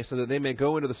away so that they may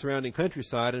go into the surrounding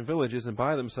countryside and villages and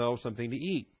buy themselves something to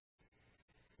eat.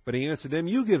 But He answered them,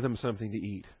 you give them something to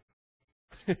eat.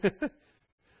 Kind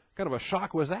of a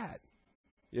shock was that?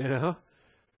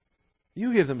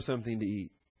 You give them something to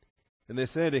eat. And they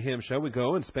said to Him, shall we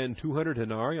go and spend 200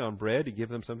 denarii on bread to give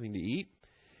them something to eat?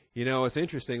 You know, it's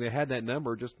interesting. They had that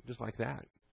number just like that.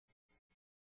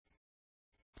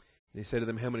 And he said to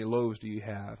them, how many loaves do you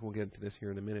have? We'll get into this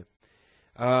here in a minute.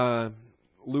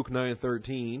 Luke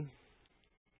 9:13.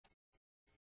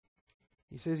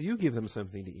 He says, you give them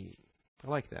something to eat. I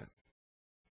like that.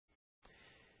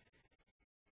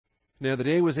 Now the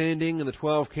day was ending, and the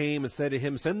 12 came and said to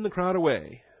him, send the crowd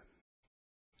away.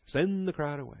 Send the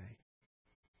crowd away.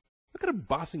 Look at him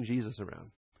bossing Jesus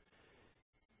around.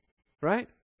 Right?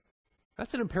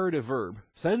 That's an imperative verb.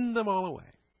 Send them all away.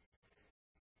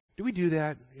 Do we do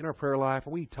that in our prayer life?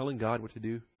 Are we telling God what to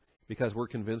do because we're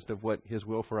convinced of what His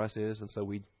will for us is, and so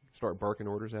we start barking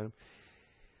orders at Him?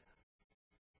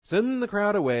 Send the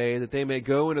crowd away that they may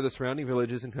go into the surrounding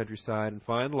villages and countryside and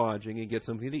find lodging and get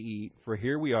something to eat, for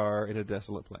here we are in a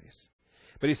desolate place.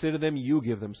 But He said to them, you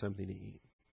give them something to eat.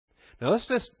 Now let's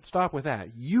just stop with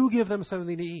that. You give them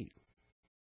something to eat.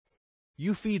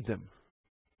 You feed them.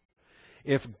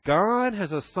 If God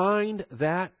has assigned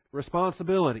that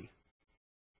responsibility,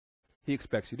 He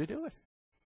expects you to do it.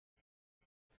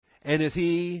 And is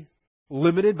He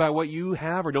limited by what you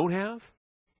have or don't have?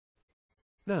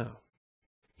 No.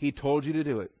 He told you to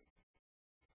do it.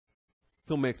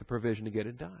 He'll make the provision to get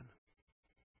it done.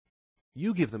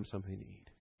 You give them something to eat.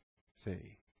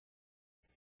 See?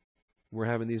 We're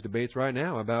having these debates right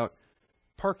now about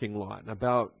parking lot, and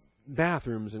about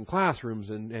bathrooms and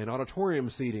classrooms and auditorium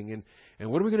seating,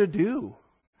 and what are we going to do?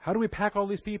 How do we pack all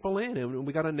these people in? And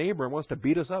we got a neighbor who wants to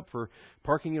beat us up for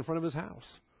parking in front of his house.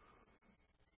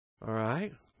 All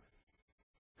right?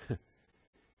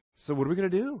 So what are we going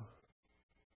to do?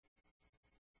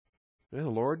 The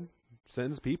Lord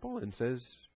sends people and says,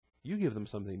 you give them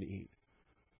something to eat.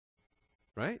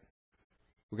 Right?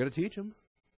 We've got to teach them.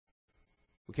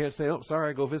 We can't say, oh,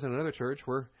 sorry, go visit another church.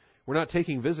 We're not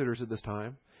taking visitors at this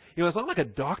time. You know, it's not like a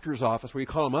doctor's office where you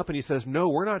call him up and he says, no,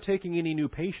 we're not taking any new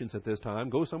patients at this time.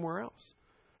 Go somewhere else.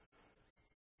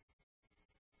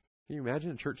 Can you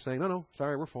imagine a church saying, no,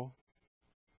 sorry, we're full.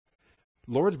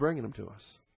 The Lord's bringing them to us.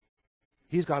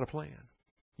 He's got a plan.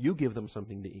 You give them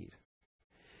something to eat.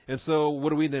 And so what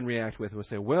do we then react with? We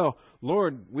say, well,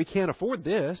 Lord, we can't afford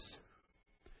this.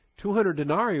 200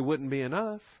 denarii wouldn't be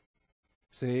enough.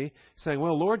 See? Saying,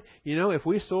 well, Lord, you know, if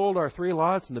we sold our 3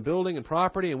 lots in the building and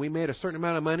property and we made a certain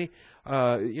amount of money,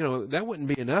 that wouldn't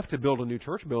be enough to build a new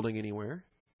church building anywhere,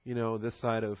 this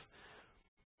side of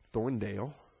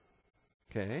Thorndale.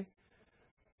 Okay?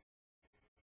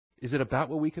 Is it about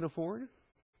what we can afford?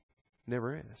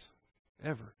 Never is.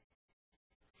 Ever.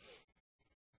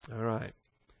 All right.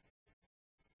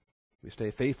 We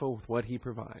stay faithful with what He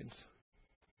provides.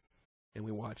 And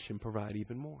we watch Him provide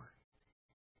even more.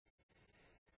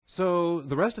 So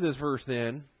the rest of this verse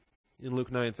then, in Luke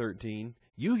 9:13,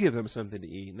 you give them something to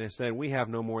eat. And they said, we have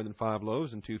no more than 5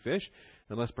 loaves and 2 fish,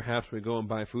 unless perhaps we go and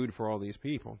buy food for all these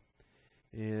people.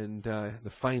 And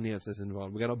the finances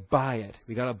involved. We've got to buy it.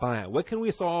 We've got to buy it. What can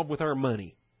we solve with our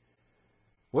money?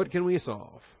 What can we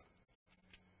solve?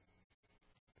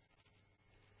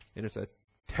 And it's a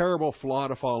terrible flaw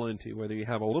to fall into, whether you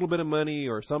have a little bit of money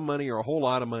or some money or a whole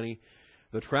lot of money.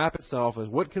 The trap itself is,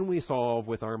 what can we solve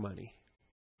with our money?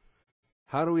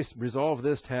 How do we resolve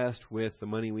this test with the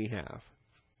money we have?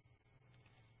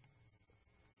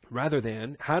 Rather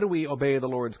than, how do we obey the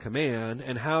Lord's command,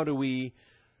 and how do we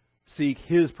seek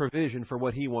His provision for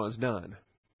what He wants done?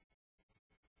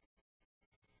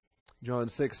 John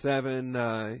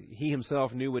 6:7, He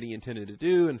Himself knew what He intended to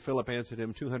do, and Philip answered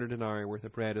Him, 200 denarii worth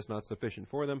of bread is not sufficient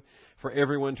for them, for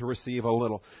everyone to receive a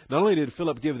little. Not only did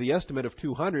Philip give the estimate of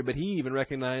 200, but he even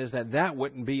recognized that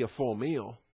wouldn't be a full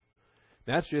meal.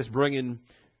 That's just bringing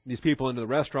these people into the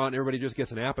restaurant, and everybody just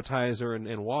gets an appetizer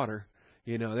and water.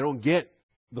 They don't get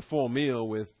the full meal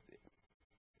with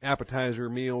appetizer,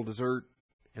 meal, dessert,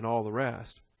 and all the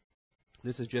rest.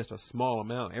 This is just a small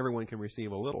amount. Everyone can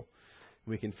receive a little.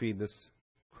 We can feed this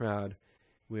crowd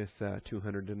with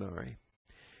 200 denarii.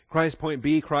 Christ's point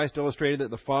B, Christ illustrated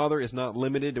that the Father is not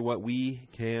limited to what we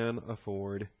can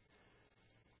afford.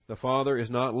 The Father is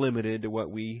not limited to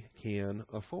what we can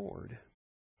afford.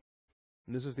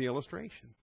 And this is the illustration.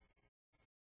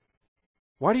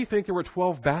 Why do you think there were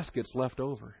 12 baskets left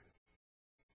over?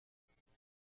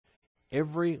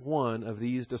 Every one of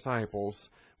these disciples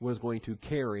was going to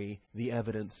carry the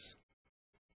evidence.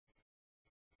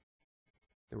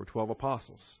 There were 12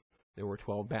 apostles. There were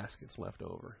 12 baskets left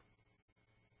over.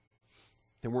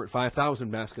 There weren't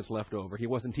 5,000 baskets left over. He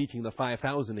wasn't teaching the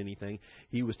 5,000 anything.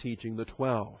 He was teaching the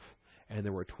 12. And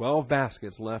there were 12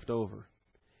 baskets left over.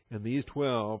 And these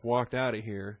 12 walked out of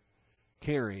here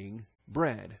carrying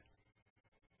bread.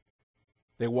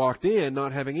 They walked in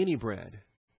not having any bread.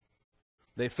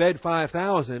 They fed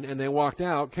 5,000 and they walked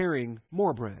out carrying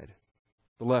more bread,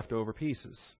 the leftover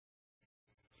pieces.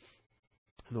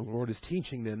 And the Lord is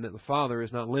teaching them that the Father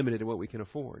is not limited to what we can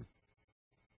afford.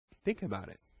 Think about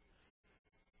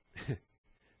it.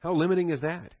 How limiting is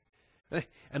that?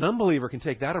 An unbeliever can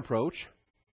take that approach,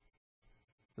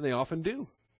 and they often do.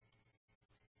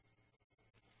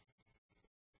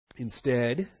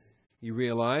 Instead, you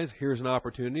realize here's an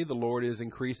opportunity. The Lord is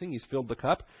increasing. He's filled the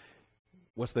cup.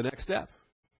 What's the next step?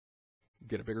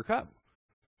 Get a bigger cup.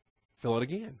 Fill it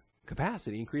again.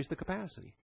 Capacity. Increase the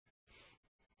capacity.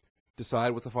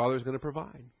 Decide what the Father is going to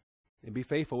provide. And be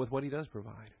faithful with what He does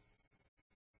provide.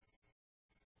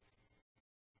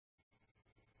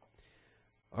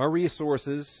 Our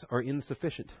resources are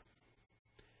insufficient.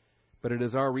 But it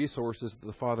is our resources that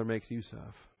the Father makes use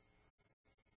of.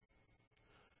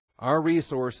 Our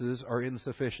resources are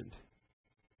insufficient.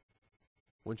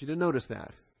 I want you to notice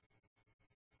that.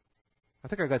 I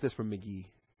think I got this from McGee.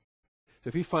 So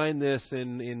if you find this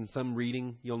in some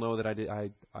reading, you'll know that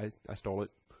I stole it.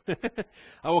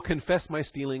 I will confess my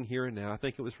stealing here and now. I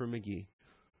think it was from McGee.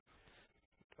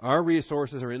 Our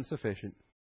resources are insufficient.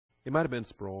 It might have been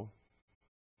Sproul.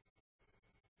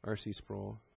 R.C.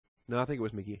 Sproul. No, I think it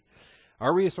was McGee.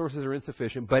 Our resources are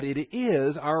insufficient, but it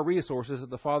is our resources that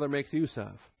the Father makes use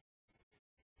of.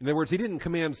 In other words, He didn't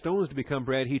command stones to become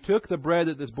bread. He took the bread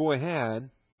that this boy had,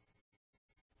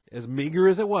 as meager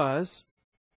as it was.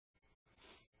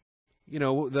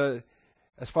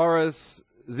 As far as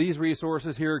these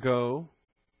resources here go,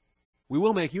 we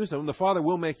will make use of them. The Father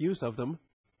will make use of them,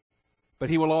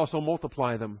 but He will also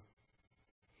multiply them.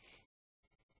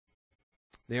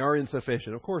 They are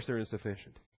insufficient. Of course they're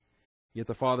insufficient. Yet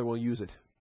the Father will use it.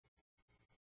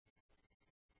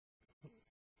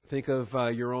 Think of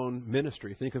your own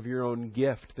ministry. Think of your own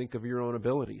gift. Think of your own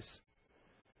abilities.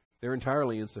 They're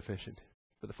entirely insufficient,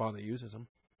 but the Father uses them.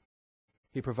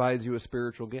 He provides you a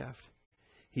spiritual gift.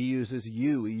 He uses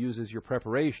you. He uses your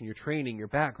preparation, your training, your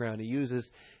background. He uses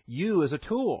you as a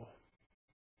tool.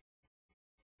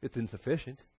 It's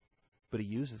insufficient, but He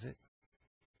uses it.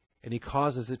 And He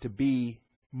causes it to be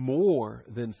more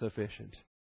than sufficient.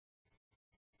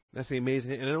 That's the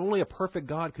amazing thing. And only a perfect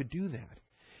God could do that.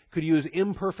 Could use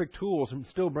imperfect tools and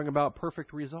still bring about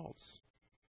perfect results.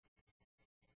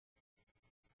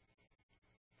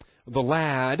 The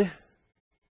lad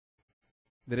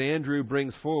that Andrew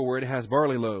brings forward has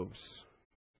barley loaves.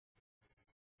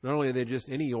 Not only are they just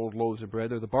any old loaves of bread,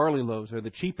 they're the barley loaves. They're the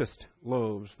cheapest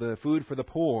loaves, the food for the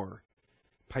poor.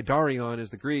 Paidarion is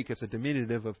the Greek. It's a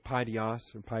diminutive of paidios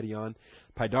or paidion.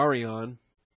 Paidarion,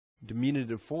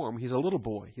 diminutive form. He's a little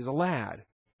boy. He's a lad.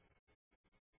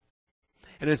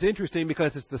 And it's interesting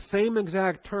because it's the same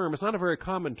exact term. It's not a very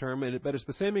common term, but it's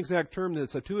the same exact term that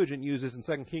Septuagint uses in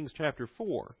 2 Kings chapter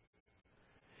 4.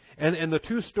 And the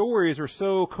two stories are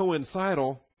so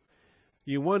coincidental,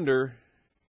 you wonder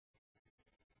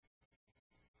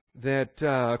that,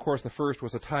 of course, the first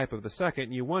was a type of the second.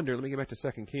 And you wonder, let me get back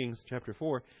to 2 Kings chapter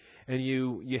 4, and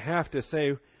you have to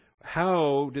say,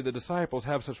 how did the disciples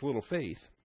have such little faith?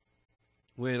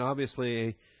 When obviously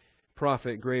a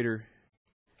prophet greater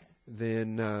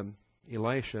than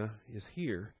Elisha is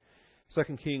here.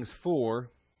 2 Kings 4.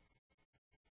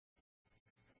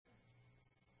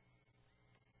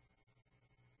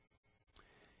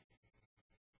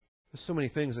 There's so many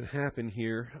things that happen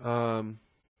here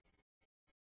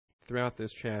throughout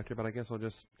this chapter, but I guess I'll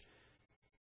just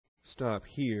stop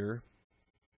here.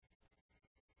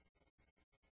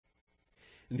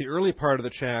 In the early part of the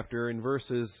chapter, in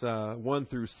verses 1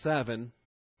 through 7,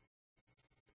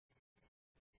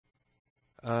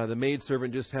 the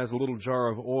maidservant just has a little jar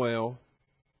of oil,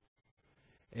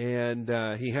 and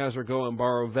he has her go and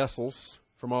borrow vessels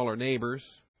from all her neighbors,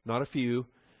 not a few,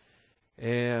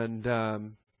 and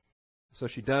so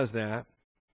she does that,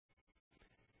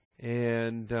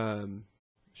 and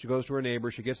she goes to her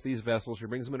neighbor, she gets these vessels, she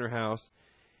brings them in her house,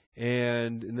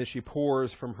 and then she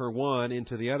pours from her one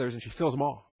into the others, and she fills them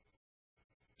all.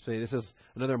 See, this is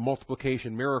another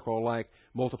multiplication miracle, like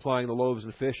multiplying the loaves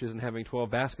and fishes and having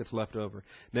 12 baskets left over.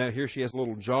 Now, here she has a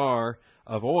little jar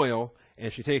of oil,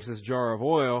 and she takes this jar of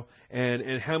oil,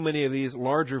 and how many of these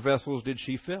larger vessels did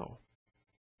she fill?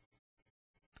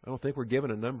 I don't think we're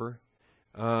given a number.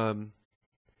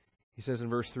 He says in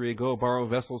verse 3, "Go borrow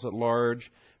vessels at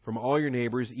large from all your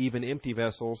neighbors, even empty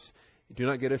vessels. Do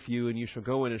not get a few, and you shall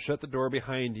go in and shut the door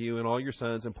behind you and all your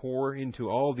sons, and pour into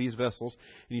all these vessels,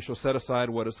 and you shall set aside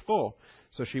what is full."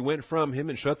 So she went from him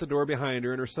and shut the door behind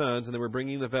her and her sons, and they were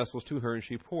bringing the vessels to her, and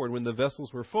she poured. When the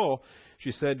vessels were full,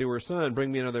 she said to her son,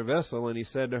 "Bring me another vessel." And he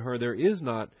said to her, "There is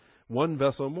not one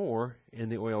vessel more," and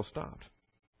the oil stopped.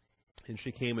 And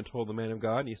she came and told the man of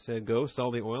God, and he said, "Go,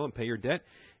 sell the oil and pay your debt,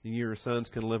 and you and your sons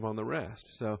can live on the rest."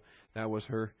 So that was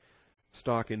her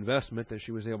stock investment that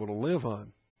she was able to live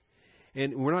on.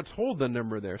 And we're not told the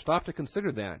number there. Stop to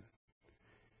consider that.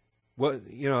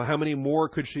 How many more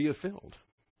could she have filled?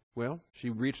 Well, she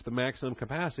reached the maximum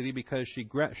capacity because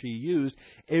she used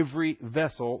every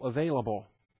vessel available.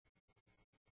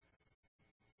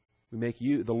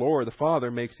 The Lord, the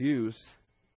Father, makes use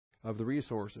of the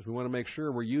resources. We want to make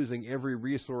sure we're using every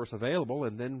resource available,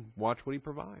 and then watch what He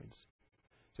provides.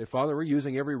 Say, Father, we're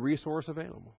using every resource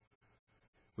available.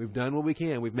 We've done what we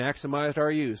can. We've maximized our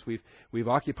use. We've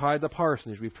occupied the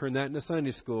parsonage. We've turned that into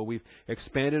Sunday school. We've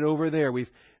expanded over there.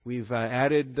 We've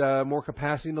added more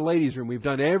capacity in the ladies' room. We've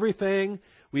done everything.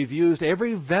 We've used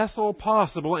every vessel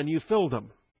possible, and you filled them.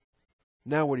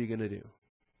 Now what are you going to do?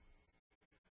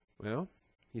 Well,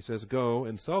 He says, go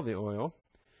and sell the oil,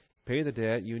 pay the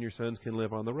debt. You and your sons can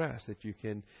live on the rest. That you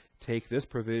can take this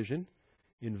provision,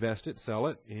 invest it, sell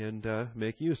it, and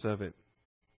make use of it.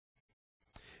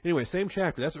 Anyway, same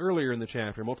chapter. That's earlier in the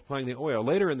chapter, multiplying the oil.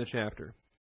 Later in the chapter,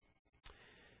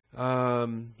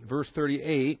 verse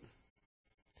 38,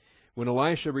 when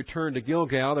Elisha returned to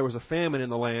Gilgal, there was a famine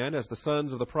in the land. As the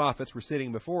sons of the prophets were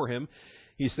sitting before him,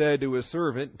 he said to his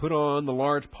servant, "Put on the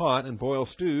large pot and boil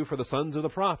stew for the sons of the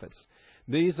prophets."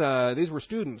 These were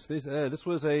students. This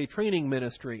was a training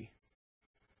ministry.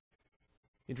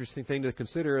 Interesting thing to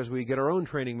consider as we get our own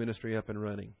training ministry up and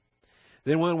running.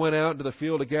 Then one went out into the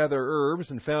field to gather herbs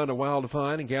and found a wild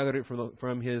vine and gathered it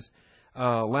from his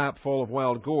lap full of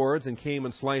wild gourds and came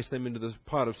and sliced them into the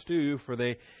pot of stew, for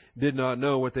they did not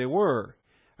know what they were.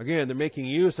 Again, they're making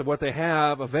use of what they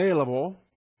have available,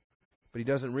 but he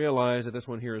doesn't realize that this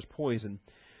one here is poison.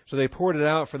 So they poured it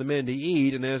out for the men to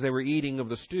eat, and as they were eating of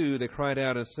the stew, they cried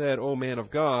out and said, "O man of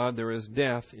God, there is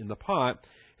death in the pot,"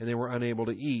 and they were unable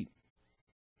to eat.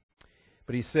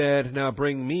 But he said, "Now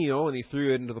bring meal," and he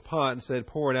threw it into the pot and said,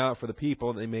 "Pour it out for the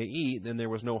people that they may eat." Then there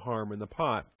was no harm in the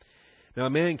pot. Now a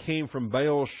man came from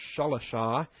Baal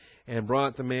Shalishah and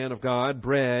brought the man of God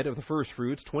bread of the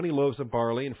firstfruits, 20 loaves of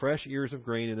barley, and fresh ears of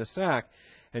grain in a sack.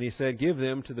 And he said, "Give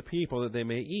them to the people that they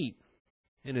may eat."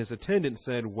 And his attendant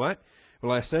said, "What?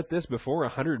 Will I set this before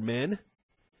 100 men?"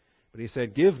 But he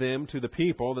said, "Give them to the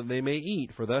people that they may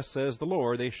eat, for thus says the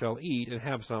Lord, they shall eat and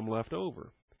have some left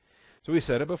over." So he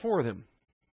set it before them.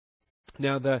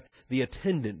 Now the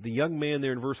attendant, the young man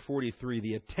there in verse 43,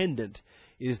 the attendant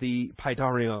is the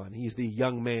paidarion. He's the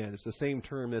young man. It's the same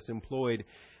term that's employed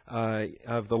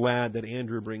of the lad that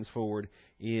Andrew brings forward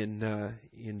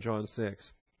in John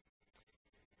 6.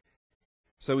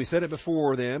 So he set it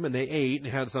before them, and they ate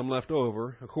and had some left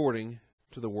over, according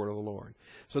to the word of the Lord.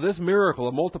 So this miracle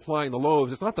of multiplying the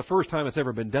loaves, it's not the first time it's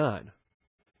ever been done.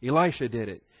 Elisha did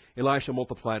it. Elisha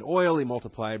multiplied oil, he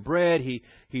multiplied bread,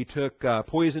 he took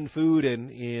poisoned food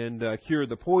and cured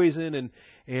the poison,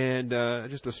 and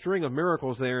just a string of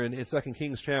miracles there in 2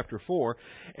 Kings chapter 4.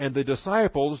 And the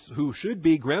disciples, who should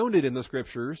be grounded in the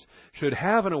Scriptures, should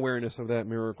have an awareness of that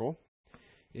miracle,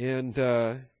 and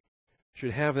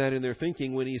should have that in their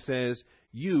thinking when he says,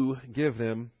 "You give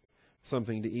them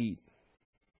something to eat."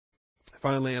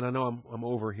 Finally, and I know I'm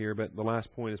over here, but the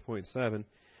last point is point 7.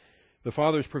 The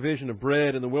Father's provision of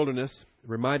bread in the wilderness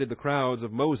reminded the crowds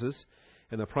of Moses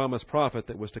and the promised prophet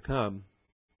that was to come.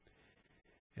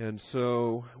 And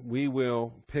so we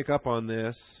will pick up on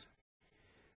this,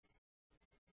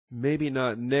 maybe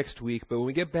not next week, but when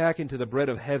we get back into the bread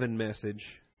of heaven message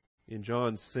in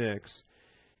John 6,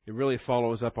 it really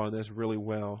follows up on this really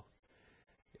well.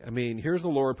 I mean, here's the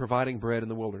Lord providing bread in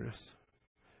the wilderness.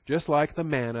 Just like the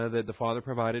manna that the Father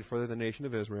provided for the nation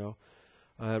of Israel.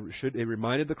 It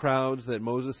reminded the crowds that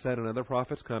Moses said another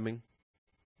prophet's coming.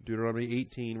 Deuteronomy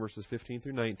 18, verses 15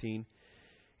 through 19.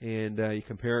 And you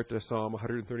compare it to Psalm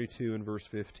 132 and verse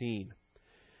 15.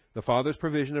 The Father's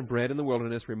provision of bread in the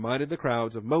wilderness reminded the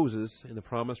crowds of Moses and the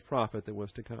promised prophet that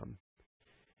was to come.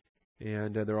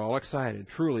 And they're all excited.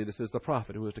 Truly, this is the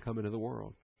prophet who is to come into the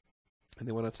world. And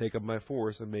they want to take him by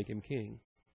force and make him king.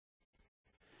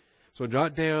 So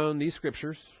jot down these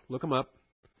scriptures. Look them up.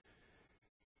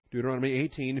 Deuteronomy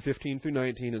 18, 15 through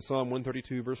 19, and Psalm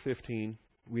 132, verse 15.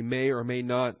 We may or may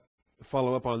not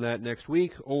follow up on that next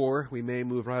week, or we may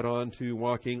move right on to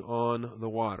walking on the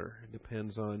water. It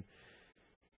depends on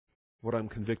what I'm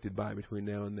convicted by between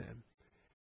now and then.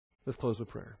 Let's close with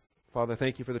prayer. Father,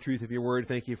 thank you for the truth of your word.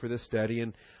 Thank you for this study.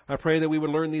 And I pray that we would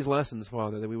learn these lessons,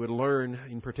 Father, that we would learn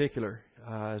in particular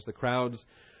as the crowds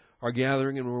are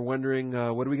gathering and we're wondering,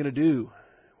 what are we going to do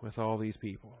with all these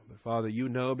people? But Father, you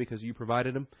know, because you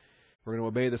provided them. We're going to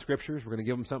obey the Scriptures. We're going to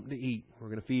give them something to eat. We're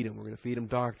going to feed them. We're going to feed them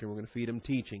doctrine. We're going to feed them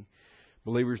teaching.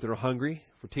 believers that are hungry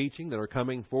for teaching, that are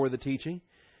coming for the teaching.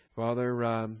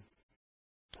 Father,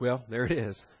 well, there it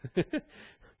is.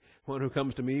 One who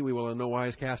comes to me, we will in no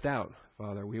wise cast out.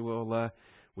 Father, we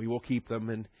will keep them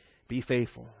and be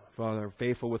faithful. Father,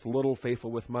 faithful with little,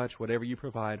 faithful with much, whatever you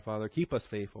provide, Father. Keep us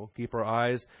faithful. Keep our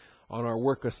eyes on our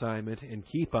work assignment and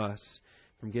keep us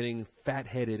from getting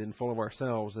fat-headed and full of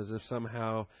ourselves as if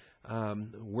somehow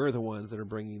we're the ones that are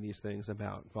bringing these things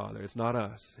about, Father. It's not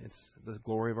us. It's the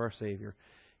glory of our Savior.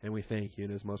 And we thank you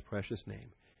in His most precious name.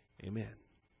 Amen.